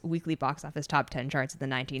U.S. weekly box office top 10 charts of the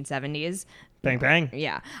 1970s. Bang bang.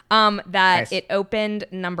 Yeah. That nice. It opened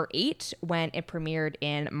number 8 when it premiered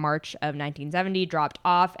in March of 1970, dropped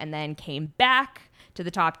off, and then came back to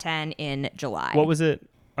the top 10 in July. What was it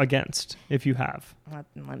against, if you have?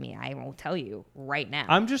 I will tell you right now.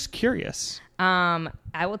 I'm just curious. I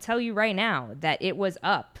will tell you right now that it was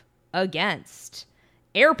up against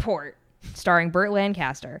Airport, starring Burt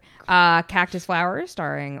Lancaster, Cactus Flowers,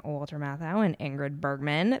 starring Walter Matthau and Ingrid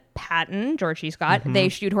Bergman, Patton, George C. Scott, They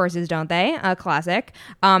Shoot Horses, Don't They? A classic.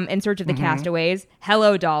 In Search of the Castaways,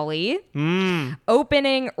 Hello, Dolly.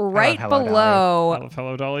 Opening right below I love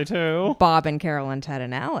Hello, Dolly too. Bob and Carolyn, Ted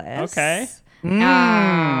and Alice. Okay.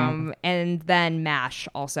 And then MASH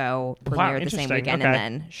also premiered the same weekend, and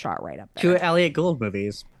then shot right up there. 2 Elliot Gould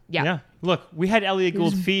movies. Yeah. Look, we had Elliot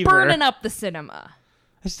Gould fever. Burning up the cinema.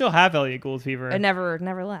 I still have Elliot Gould fever. It never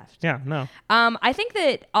left. Yeah, no. I think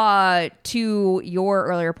that to your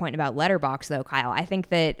earlier point about Letterboxd, though, Kyle, I think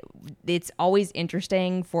that it's always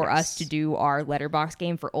interesting for us to do our Letterboxd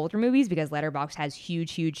game for older movies, because Letterboxd has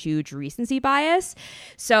huge recency bias.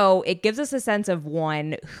 So it gives us a sense of,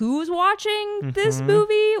 one, who's watching this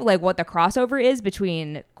movie, like what the crossover is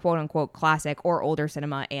between quote unquote classic or older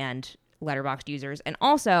cinema and Letterboxd users. And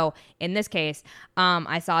also in this case,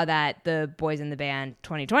 I saw that the Boys in the Band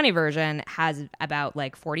 2020 version has about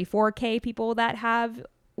like 44k people that have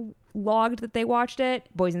logged that they watched it.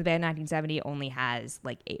 Boys in the Band 1970 only has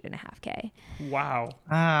like 8.5k. Wow.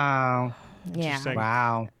 Oh. Yeah.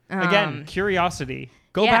 Wow. Again, curiosity.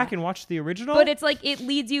 Go back and watch the original. But it's like, it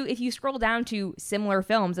leads you, if you scroll down to similar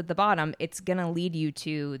films at the bottom, it's gonna lead you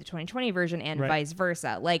to the 2020 version and vice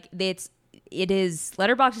versa. Like it is,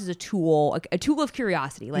 Letterboxd is a tool of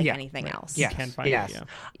curiosity, like anything else. You can find it.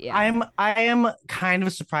 I am kind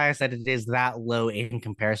of surprised that it is that low in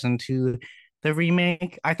comparison to the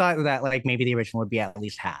remake. I thought that like maybe the original would be at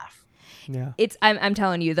least half. Yeah. I'm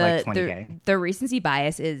telling you, the recency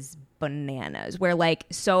bias is bananas, where like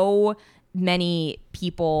so many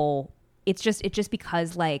people, it's just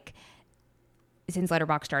because like, since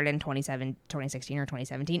Letterboxd started in 2016 or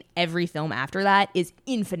 2017, every film after that is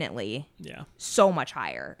infinitely so much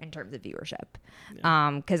higher in terms of viewership.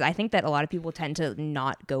 Because I think that a lot of people tend to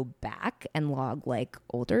not go back and log like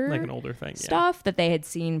an older thing stuff that they had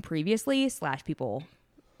seen previously. / people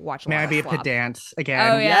watch. May I be a pedant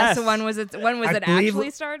again? Oh yeah. Yes. So when was it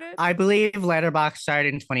actually started? I believe Letterboxd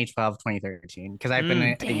started in 2012, 2013. Because I've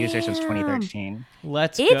been a user since 2013.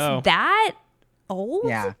 Let's go. It's that old?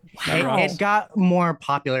 Yeah. Wow. It got more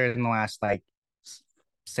popular in the last like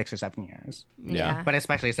 6 or 7 years. Yeah. But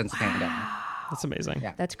especially since the pandemic. That's amazing.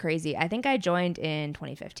 Yeah. That's crazy. I think I joined in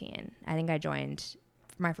 2015. I think I joined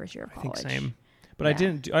for my first year of college. I think same. But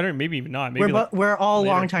Yeah. I don't, maybe even not. Maybe We're all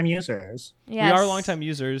later. longtime users. Yes. we are longtime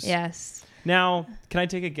users. Yes. Now, can I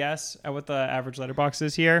take a guess at what the average letterbox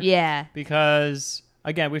is here? Yeah. Because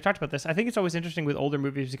again, we've talked about this. I think it's always interesting with older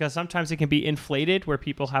movies because sometimes it can be inflated where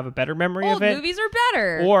people have a better memory Old of it. movies are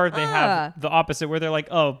better. Or they have the opposite where they're like,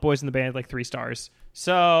 oh, Boys in the Band, like 3 stars.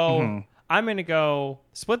 So I'm going to go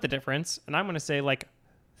split the difference and I'm going to say like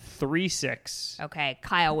 3.6. Okay,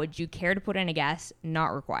 Kyle, would you care to put in a guess? Not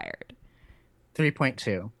required.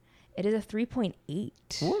 3.2. It is a 3.8.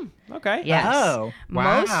 Ooh, okay. Yes. Oh,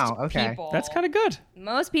 wow. Most Okay. people, That's kind of good.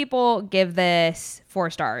 most people give this 4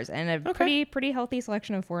 stars and a Okay. pretty healthy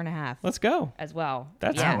selection of 4.5 Let's go. as well.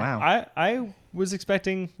 That's yeah. Oh, wow. I was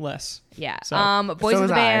expecting less. Yeah. So- Boys So in was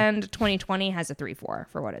the I. Band 2020 has a 3.4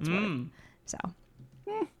 for what it's worth. So.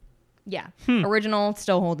 Yeah, original,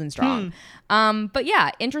 still holding strong. But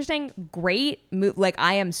yeah, interesting, great move. Like,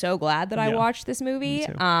 I am so glad that I Yeah. watched this movie. Me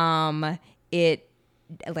too. It,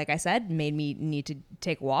 like I said, made me need to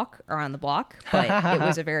take a walk around the block, but it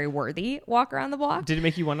was a very worthy walk around the block. Did it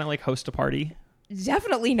make you want to like host a party?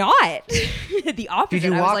 Definitely not. The opposite. Did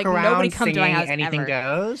you I was walk like, around nobody come singing to my house Anything ever.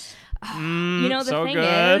 Goes? You know, the so thing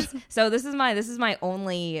good. is, so this is my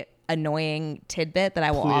only annoying tidbit that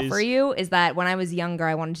I will Please. offer you is that when I was younger,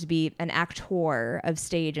 I wanted to be an actor of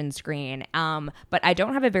stage and screen. But I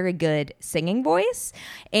don't have a very good singing voice,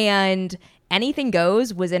 and Anything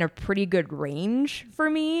Goes was in a pretty good range for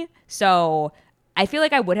me. So I feel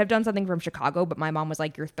like I would have done something from Chicago, but my mom was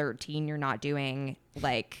like, "You're 13, you're not doing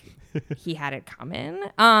like." He had it coming.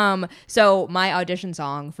 So my audition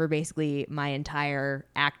song for basically my entire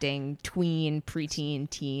acting tween, preteen,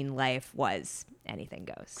 teen life was Anything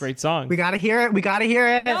Goes. Great song. We gotta hear it. We gotta hear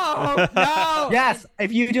it. No, no. Yes.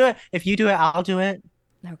 If you do it, I'll do it.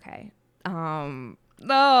 Okay. No,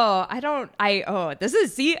 I don't. This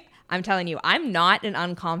is, see, I'm telling you, I'm not an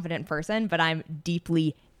unconfident person, but I'm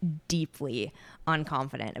deeply, deeply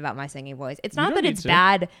unconfident about my singing voice. It's not don't that need it's to.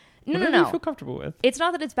 bad. No, Whatever you feel comfortable with. It's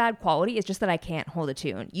not that it's bad quality. It's just that I can't hold a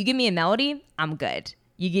tune. You give me a melody, I'm good.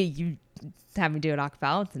 You have me do an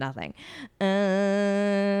acapella, it's nothing.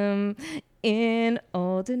 In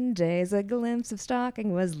olden days, a glimpse of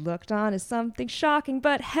stalking was looked on as something shocking,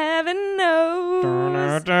 but heaven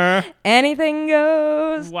knows anything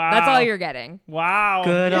goes. Wow. That's all you're getting. Wow.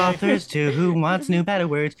 Good Okay. authors too, who once knew better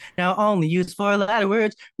words, now only use 4-letter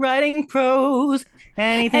words, writing prose.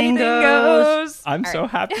 Anything goes. I'm All so right.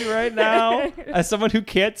 happy right now. As someone who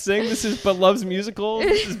can't sing, but loves musicals.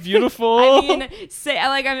 This is beautiful. I mean,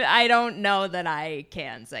 I don't know that I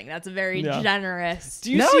can sing. That's a very Yeah. generous.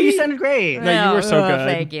 Do you No, see? you sounded great. No, you were so good.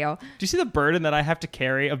 Thank you. Do you see the burden that I have to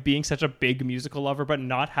carry of being such a big musical lover but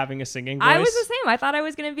not having a singing voice? I was the same. I thought I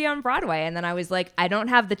was going to be on Broadway, and then I was like, I don't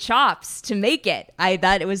have the chops to make it.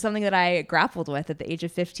 That it was something that I grappled with at the age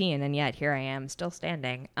of 15, and yet here I am, still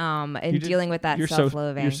standing, and dealing with that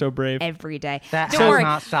self-loathing. You're so brave. every day. That Don't has worry.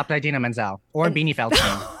 not stopped Idina Menzel or Beanie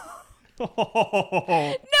Feldstein.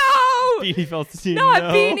 Oh, No, Beanie Feldstein. not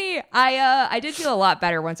no. Beanie. I did feel a lot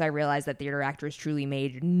better once I realized that theater actors truly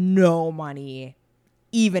made no money,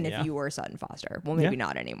 even Yeah. if you were Sutton Foster. Well, maybe Yeah.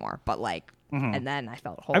 not anymore, but like, and then I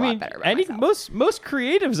felt a whole I lot mean, better about myself. most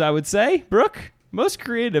creatives, I would say, Brooke. Most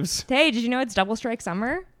creatives. Hey, did you know it's Double Strike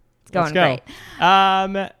Summer? It's going Let's go.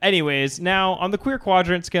 great. Anyways, now on the queer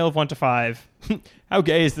quadrant scale of 1 to 5, how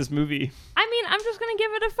gay is this movie? I mean, I'm just going to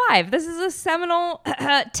give it a 5. This is a seminal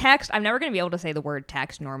text. I'm never going to be able to say the word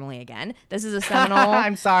text normally again. This is a seminal.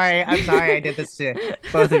 I'm sorry I did this to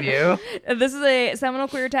both of you. This is a seminal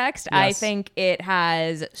queer text. I Yes. think it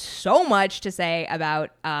has so much to say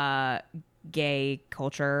about gay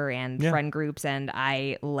culture and Yeah. friend groups, and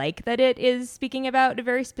I like that it is speaking about a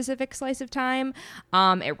very specific slice of time.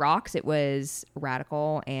 It rocks. It was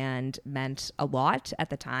radical and meant a lot at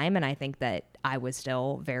the time, and I think that I was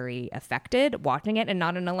still very affected watching it, and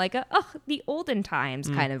not in a like the olden times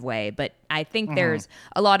kind of way, but I think there's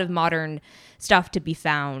a lot of modern stuff to be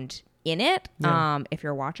found in it if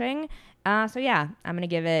you're watching. So yeah, I'm gonna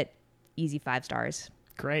give it easy 5 stars.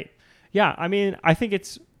 Great. Yeah, I mean, I think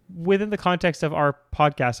it's within the context of our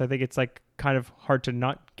podcast, I think it's like kind of hard to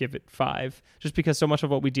not give it 5, just because so much of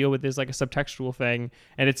what we deal with is like a subtextual thing,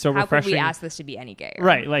 and it's so How could refreshing. we ask this to be any gayer?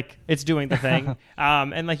 Right, like it's doing the thing,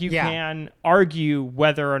 and like you Yeah. can argue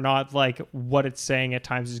whether or not like what it's saying at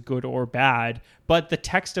times is good or bad, but the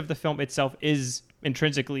text of the film itself is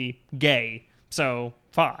intrinsically gay. So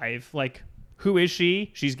 5, like, who is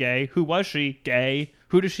she? She's gay. Who was she? Gay.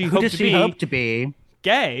 Who does she Who hope does to she be? hope to be?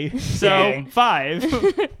 Gay. So Gay. 5.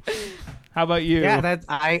 How about you? Yeah, that's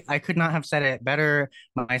I could not have said it better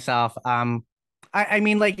myself. I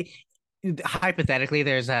mean, like, hypothetically,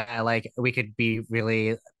 there's a like we could be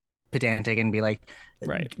really pedantic and be like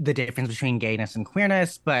Right. the difference between gayness and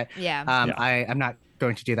queerness, but Yeah. Yeah. I'm not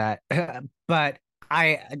going to do that. But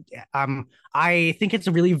I I think it's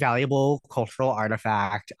a really valuable cultural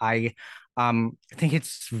artifact. I think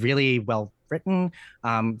it's really well written.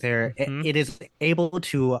 It is able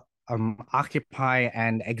to occupy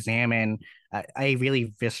and examine a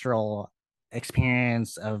really visceral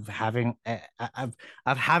experience of having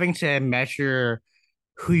to measure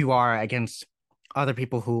who you are against other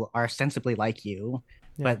people who are ostensibly like you,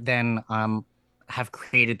 Yeah. but then have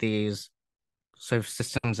created these sort of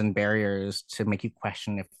systems and barriers to make you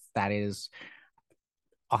question if that is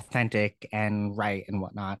authentic and right and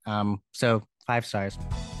whatnot. So 5 stars.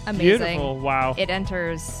 Amazing. Beautiful. Wow. It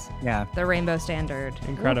enters Yeah. the rainbow standard.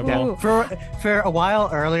 Incredible. Woohoo. For a while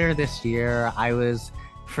earlier this year, I was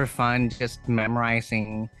for fun just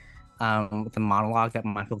memorizing the monologue that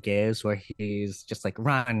Michael gives, where he's just like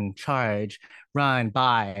run, charge, run,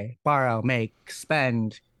 buy, borrow, make,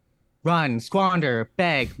 spend, run, squander,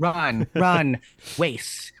 beg, run, run,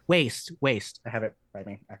 waste, waste, waste. I have it by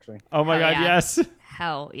me, actually. Oh my Hell God, yeah. yes.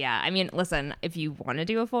 Hell yeah. I mean, listen, if you want to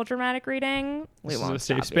do a full dramatic reading, we This is won't a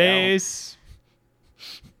safe stop you. space.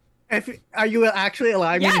 Are you actually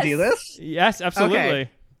allowing me to do this? Yes, absolutely. Okay.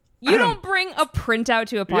 You don't bring a printout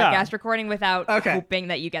to a podcast recording without Okay. hoping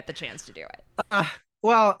that you get the chance to do it.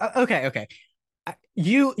 Okay.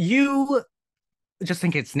 You just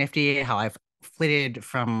think it's nifty how I've flitted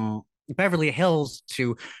from Beverly Hills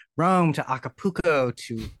to Rome to Acapulco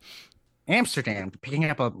to Amsterdam, picking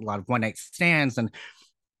up a lot of one night stands and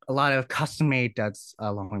a lot of custom made duds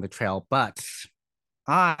along the trail. But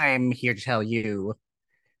I'm here to tell you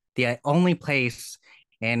the only place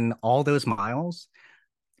in all those miles,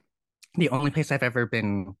 the only place I've ever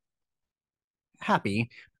been happy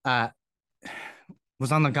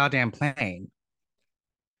was on the goddamn plane.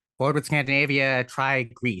 Bored with Scandinavia, try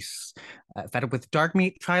Greece. Fed up with dark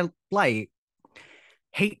meat, try light.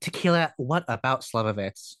 Hate tequila, what about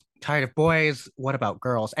Slivovitz? Tired of boys, what about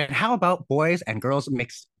girls? And how about boys and girls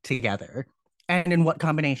mixed together? And in what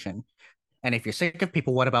combination? And if you're sick of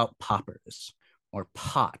people, what about poppers? Or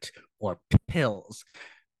pot? Or pills?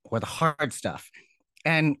 Or the hard stuff?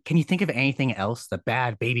 And can you think of anything else the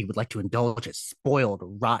bad baby would like to indulge as spoiled,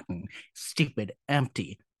 rotten, stupid,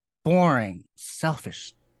 empty, boring,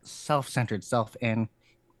 selfish, self-centered self in?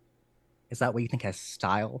 Is that what you think has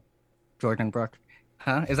style, Jordan Brooke?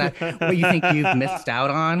 Huh? Is that what you think you've missed out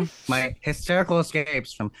on? My hysterical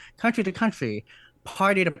escapes from country to country,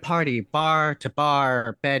 party to party, bar to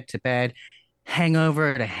bar, bed to bed,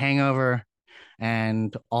 hangover to hangover,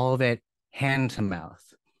 and all of it hand to mouth.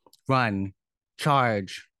 Run,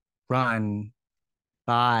 charge, run,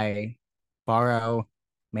 buy, borrow,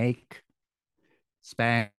 make,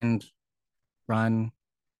 spend, run,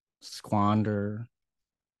 squander,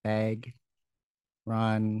 beg,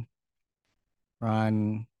 run,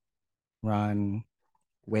 run, run,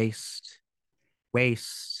 waste,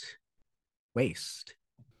 waste, waste.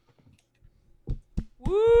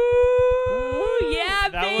 Woo! Yeah,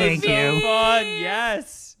 That was baby. Thank you. so fun.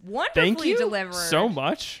 Yes. Wonderfully Thank you delivered. so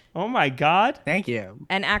much. Oh my God. Thank you.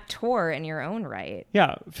 An actor in your own right.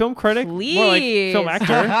 Yeah. Film critic. More like Please. film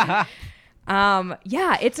actor.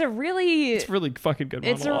 Yeah, it's a really It's really fucking good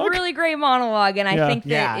it's monologue. a really great monologue, and I Yeah. think that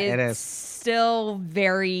Yeah, it it's is. still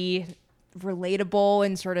very relatable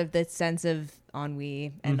in sort of the sense of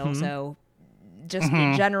ennui and Mm-hmm. also just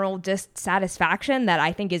in general dissatisfaction that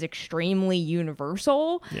I think is extremely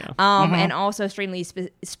universal, Yeah. and also extremely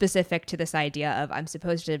specific to this idea of I'm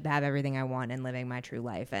supposed to have everything I want and living my true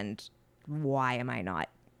life, and why am I not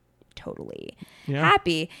totally Yeah.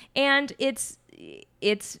 happy? And it's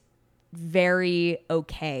very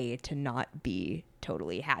okay to not be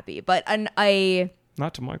totally happy, but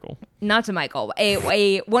Not to Michael. not to Michael.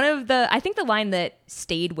 One of the I think the line that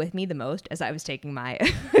stayed with me the most as I was taking my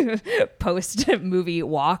post movie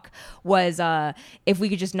walk was if we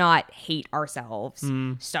could just not hate ourselves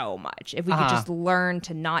so much. If we could just learn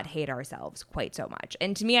to not hate ourselves quite so much.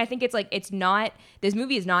 And to me, I think it's like this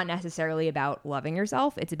movie is not necessarily about loving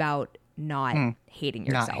yourself. It's about not hating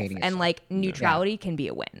yourself. hating And yourself. like neutrality can be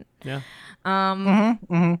a win. Yeah.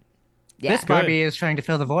 Yeah. This Barbie is trying to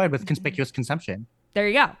fill the void with conspicuous consumption. There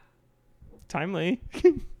you go. Timely.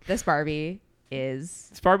 This Barbie is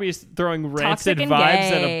This Barbie is throwing rancid and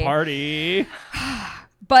vibes at gay. a party.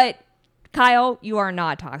 But Kyle, you are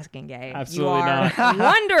not toxic and gay. Absolutely you are not.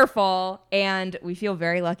 wonderful, and we feel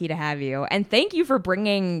very lucky to have you. And thank you for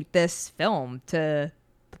bringing this film to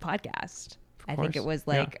the podcast. I think course. it was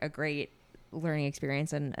like a great learning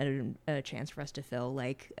experience and a chance for us to fill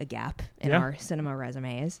like a gap in Yeah. our cinema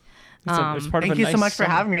resumes. It's part of Thank a you nice so much for summer.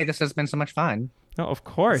 having me. This has been so much fun. Oh, of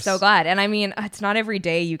course. So glad. And I mean, it's not every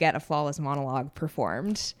day you get a flawless monologue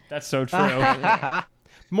performed. That's so true.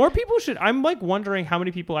 More people should. I'm like wondering how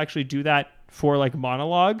many people actually do that for like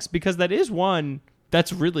monologues, because that is one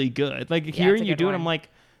that's really good. Like hearing you do it, I'm like,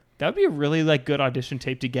 that would be a really like good audition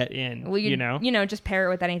tape to get in. Well, you know, just pair it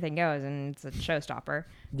with Anything Goes, and it's a showstopper.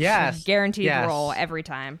 Yes, guaranteed yes. role every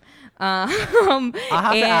time. I'll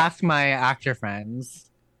have to ask my actor friends.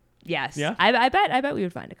 Yes. Yeah. I bet we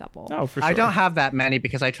would find a couple. Oh, for sure. I don't have that many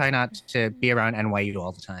because I try not to be around NYU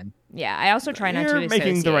all the time. Yeah, I also try not You're to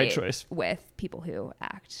making the right associate choice. with people who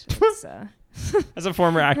act. It's, As a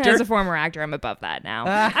former actor? As a former actor, I'm above that now.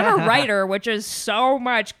 I'm a writer, which is so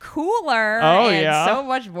much cooler and so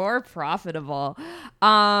much more profitable.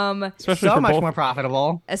 Especially so much both. more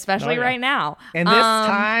profitable. Especially right now. In this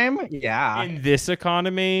time, yeah. In this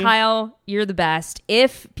economy. Kyle, you're the best.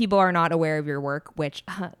 If people are not aware of your work, which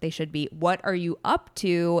they should be, what are you up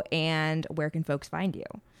to and where can folks find you?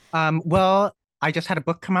 Well, I just had a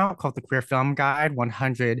book come out called The Queer Film Guide,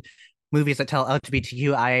 100 Movies That Tell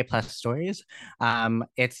LGBTQIA plus stories.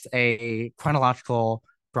 It's a chronological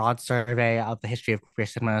broad survey of the history of queer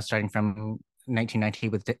cinema, starting from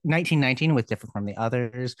 1919 with Different from the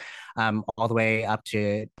Others, all the way up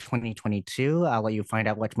to 2022. I'll let you find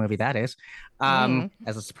out which movie that is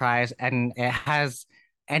as a surprise. And it has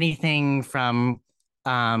anything from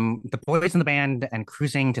The Boys in the Band and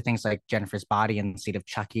Cruising to things like Jennifer's Body and Seed of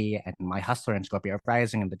Chucky and My Hustler and Scorpio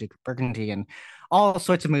Rising and The Duke of Burgundy and all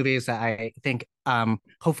sorts of movies that I think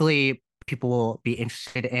hopefully people will be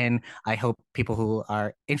interested in. I hope people who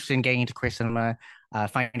are interested in getting into queer cinema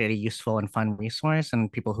find it a useful and fun resource,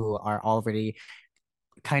 and people who are already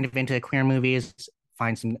kind of into queer movies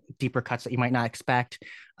find some deeper cuts that you might not expect.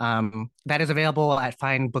 That is available at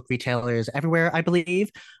fine book retailers everywhere, I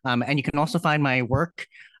believe. And you can also find my work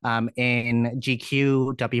in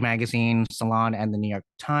GQ, W Magazine, Salon, and the New York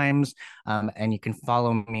Times. And you can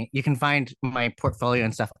follow me. You can find my portfolio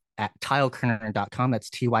and stuff at tylekerner.com. That's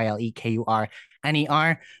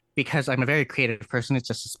TYLEKURNER. Because I'm a very creative person. It's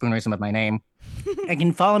just a spoonerism of my name. You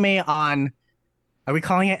can follow me on... Are we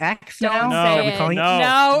calling it X now? Don't say it. Are we calling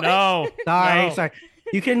No. Sorry.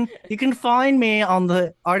 You can find me on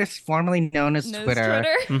the artist formerly known as Twitter.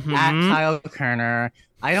 At Kyle Kerner.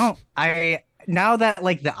 Now that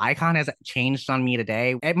like the icon has changed on me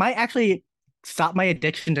today, it might actually stop my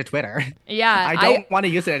addiction to Twitter. Yeah. I don't want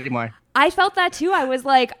to use it anymore. I felt that too. I was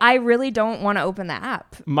like, I really don't want to open the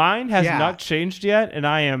app. Mine has not changed yet, and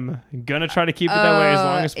I am gonna try to keep it that way as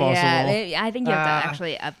long as possible. Yeah, I think you have to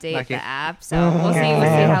actually update the app. So we'll see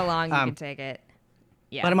how long you can take it.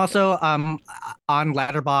 Yeah. But I'm also on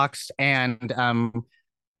Letterboxd and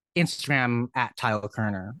Instagram at Tyler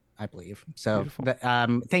Kerner, I believe. So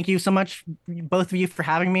thank you so much, both of you, for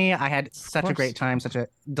having me. I had such a great time, such a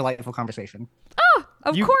delightful conversation. Oh,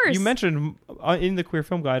 of course. You mentioned in the Queer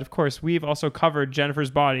Film Guide, of course, we've also covered Jennifer's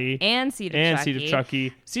Body and Seed of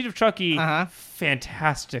Chucky. Seed of Chucky,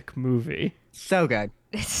 fantastic movie. So good.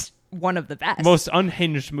 It's one of the best. Most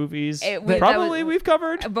unhinged movies we've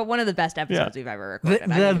covered. But one of the best episodes we've ever recorded.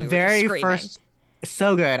 The very first...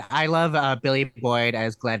 So good. I love Billy Boyd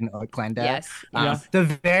as Glenn Glenda. Yes.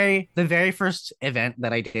 The very first event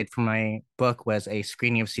that I did for my book was a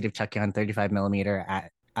screening of Seed of Chucky on 35mm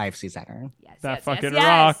at IFC Center. That fucking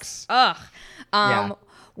rocks. Ugh.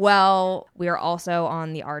 Well, we are also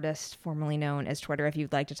on the artist formerly known as Twitter if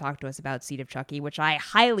you'd like to talk to us about Seed of Chucky, which I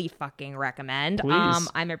highly fucking recommend. Please.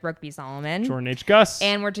 I'm at Brooke B. Solomon. Jordan H. Gus.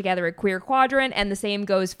 And we're together at Queer Quadrant, and the same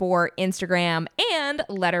goes for Instagram and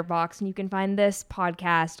Letterboxd. And you can find this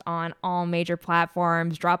podcast on all major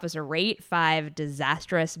platforms. Drop us a rate, 5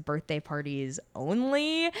 disastrous birthday parties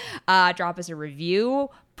only. Drop us a review,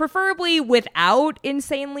 preferably without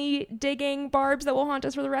insanely digging barbs that will haunt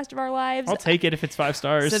us for the rest of our lives. I'll take it if it's 5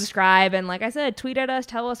 stars. Subscribe, and like I said, tweet at us.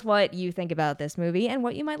 Tell us what you think about this movie and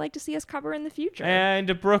what you might like to see us cover in the future.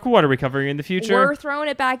 And Brooke, what are we covering in the future? We're throwing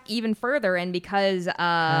it back even further, and because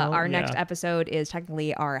our next episode is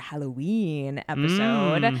technically our Halloween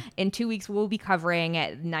episode, in 2 weeks we'll be covering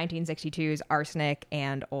 1962's Arsenic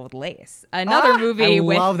and Old Lace, another movie. I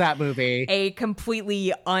love that movie. A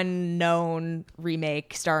completely unknown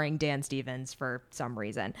remake starring Dan Stevens for some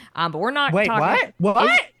reason. But we're not. Wait, talking,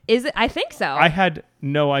 what? Is it? I think so. I had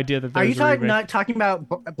no idea that there was a remake. Not talking about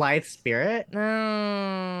Blythe Spirit?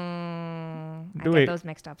 I get those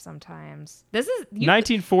mixed up sometimes. This is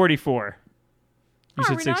 1944. You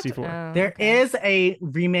said 64. There is a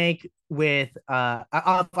remake with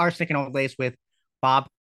of Arsenic and Old Lace with Bob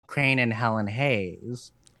Crane and Helen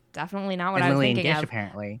Hayes. Definitely not what I was thinking Dish, of.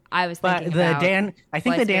 Apparently, I was thinking but about I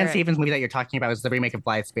think Blythe the Dan Spirit. Stevens movie that you're talking about is the remake of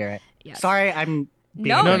Blythe Spirit. Yes. Sorry, I'm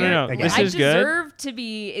No, No. again. This I is good. deserve to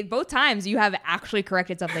be. Both times you have actually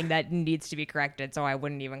corrected something that needs to be corrected, so I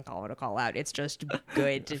wouldn't even call it a call out. It's just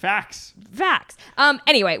good Facts. facts.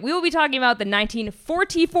 Anyway, we will be talking about the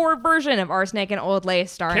 1944 version of Arsenic and Old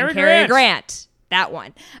Lace, starring Cary Grant. That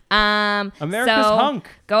one. America's Hunk.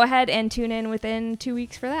 Go ahead and tune in within 2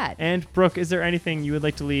 weeks for that. And Brooke, is there anything you would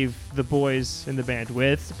like to leave the boys in the band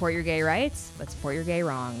with? Support your gay rights, but support your gay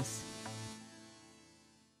wrongs.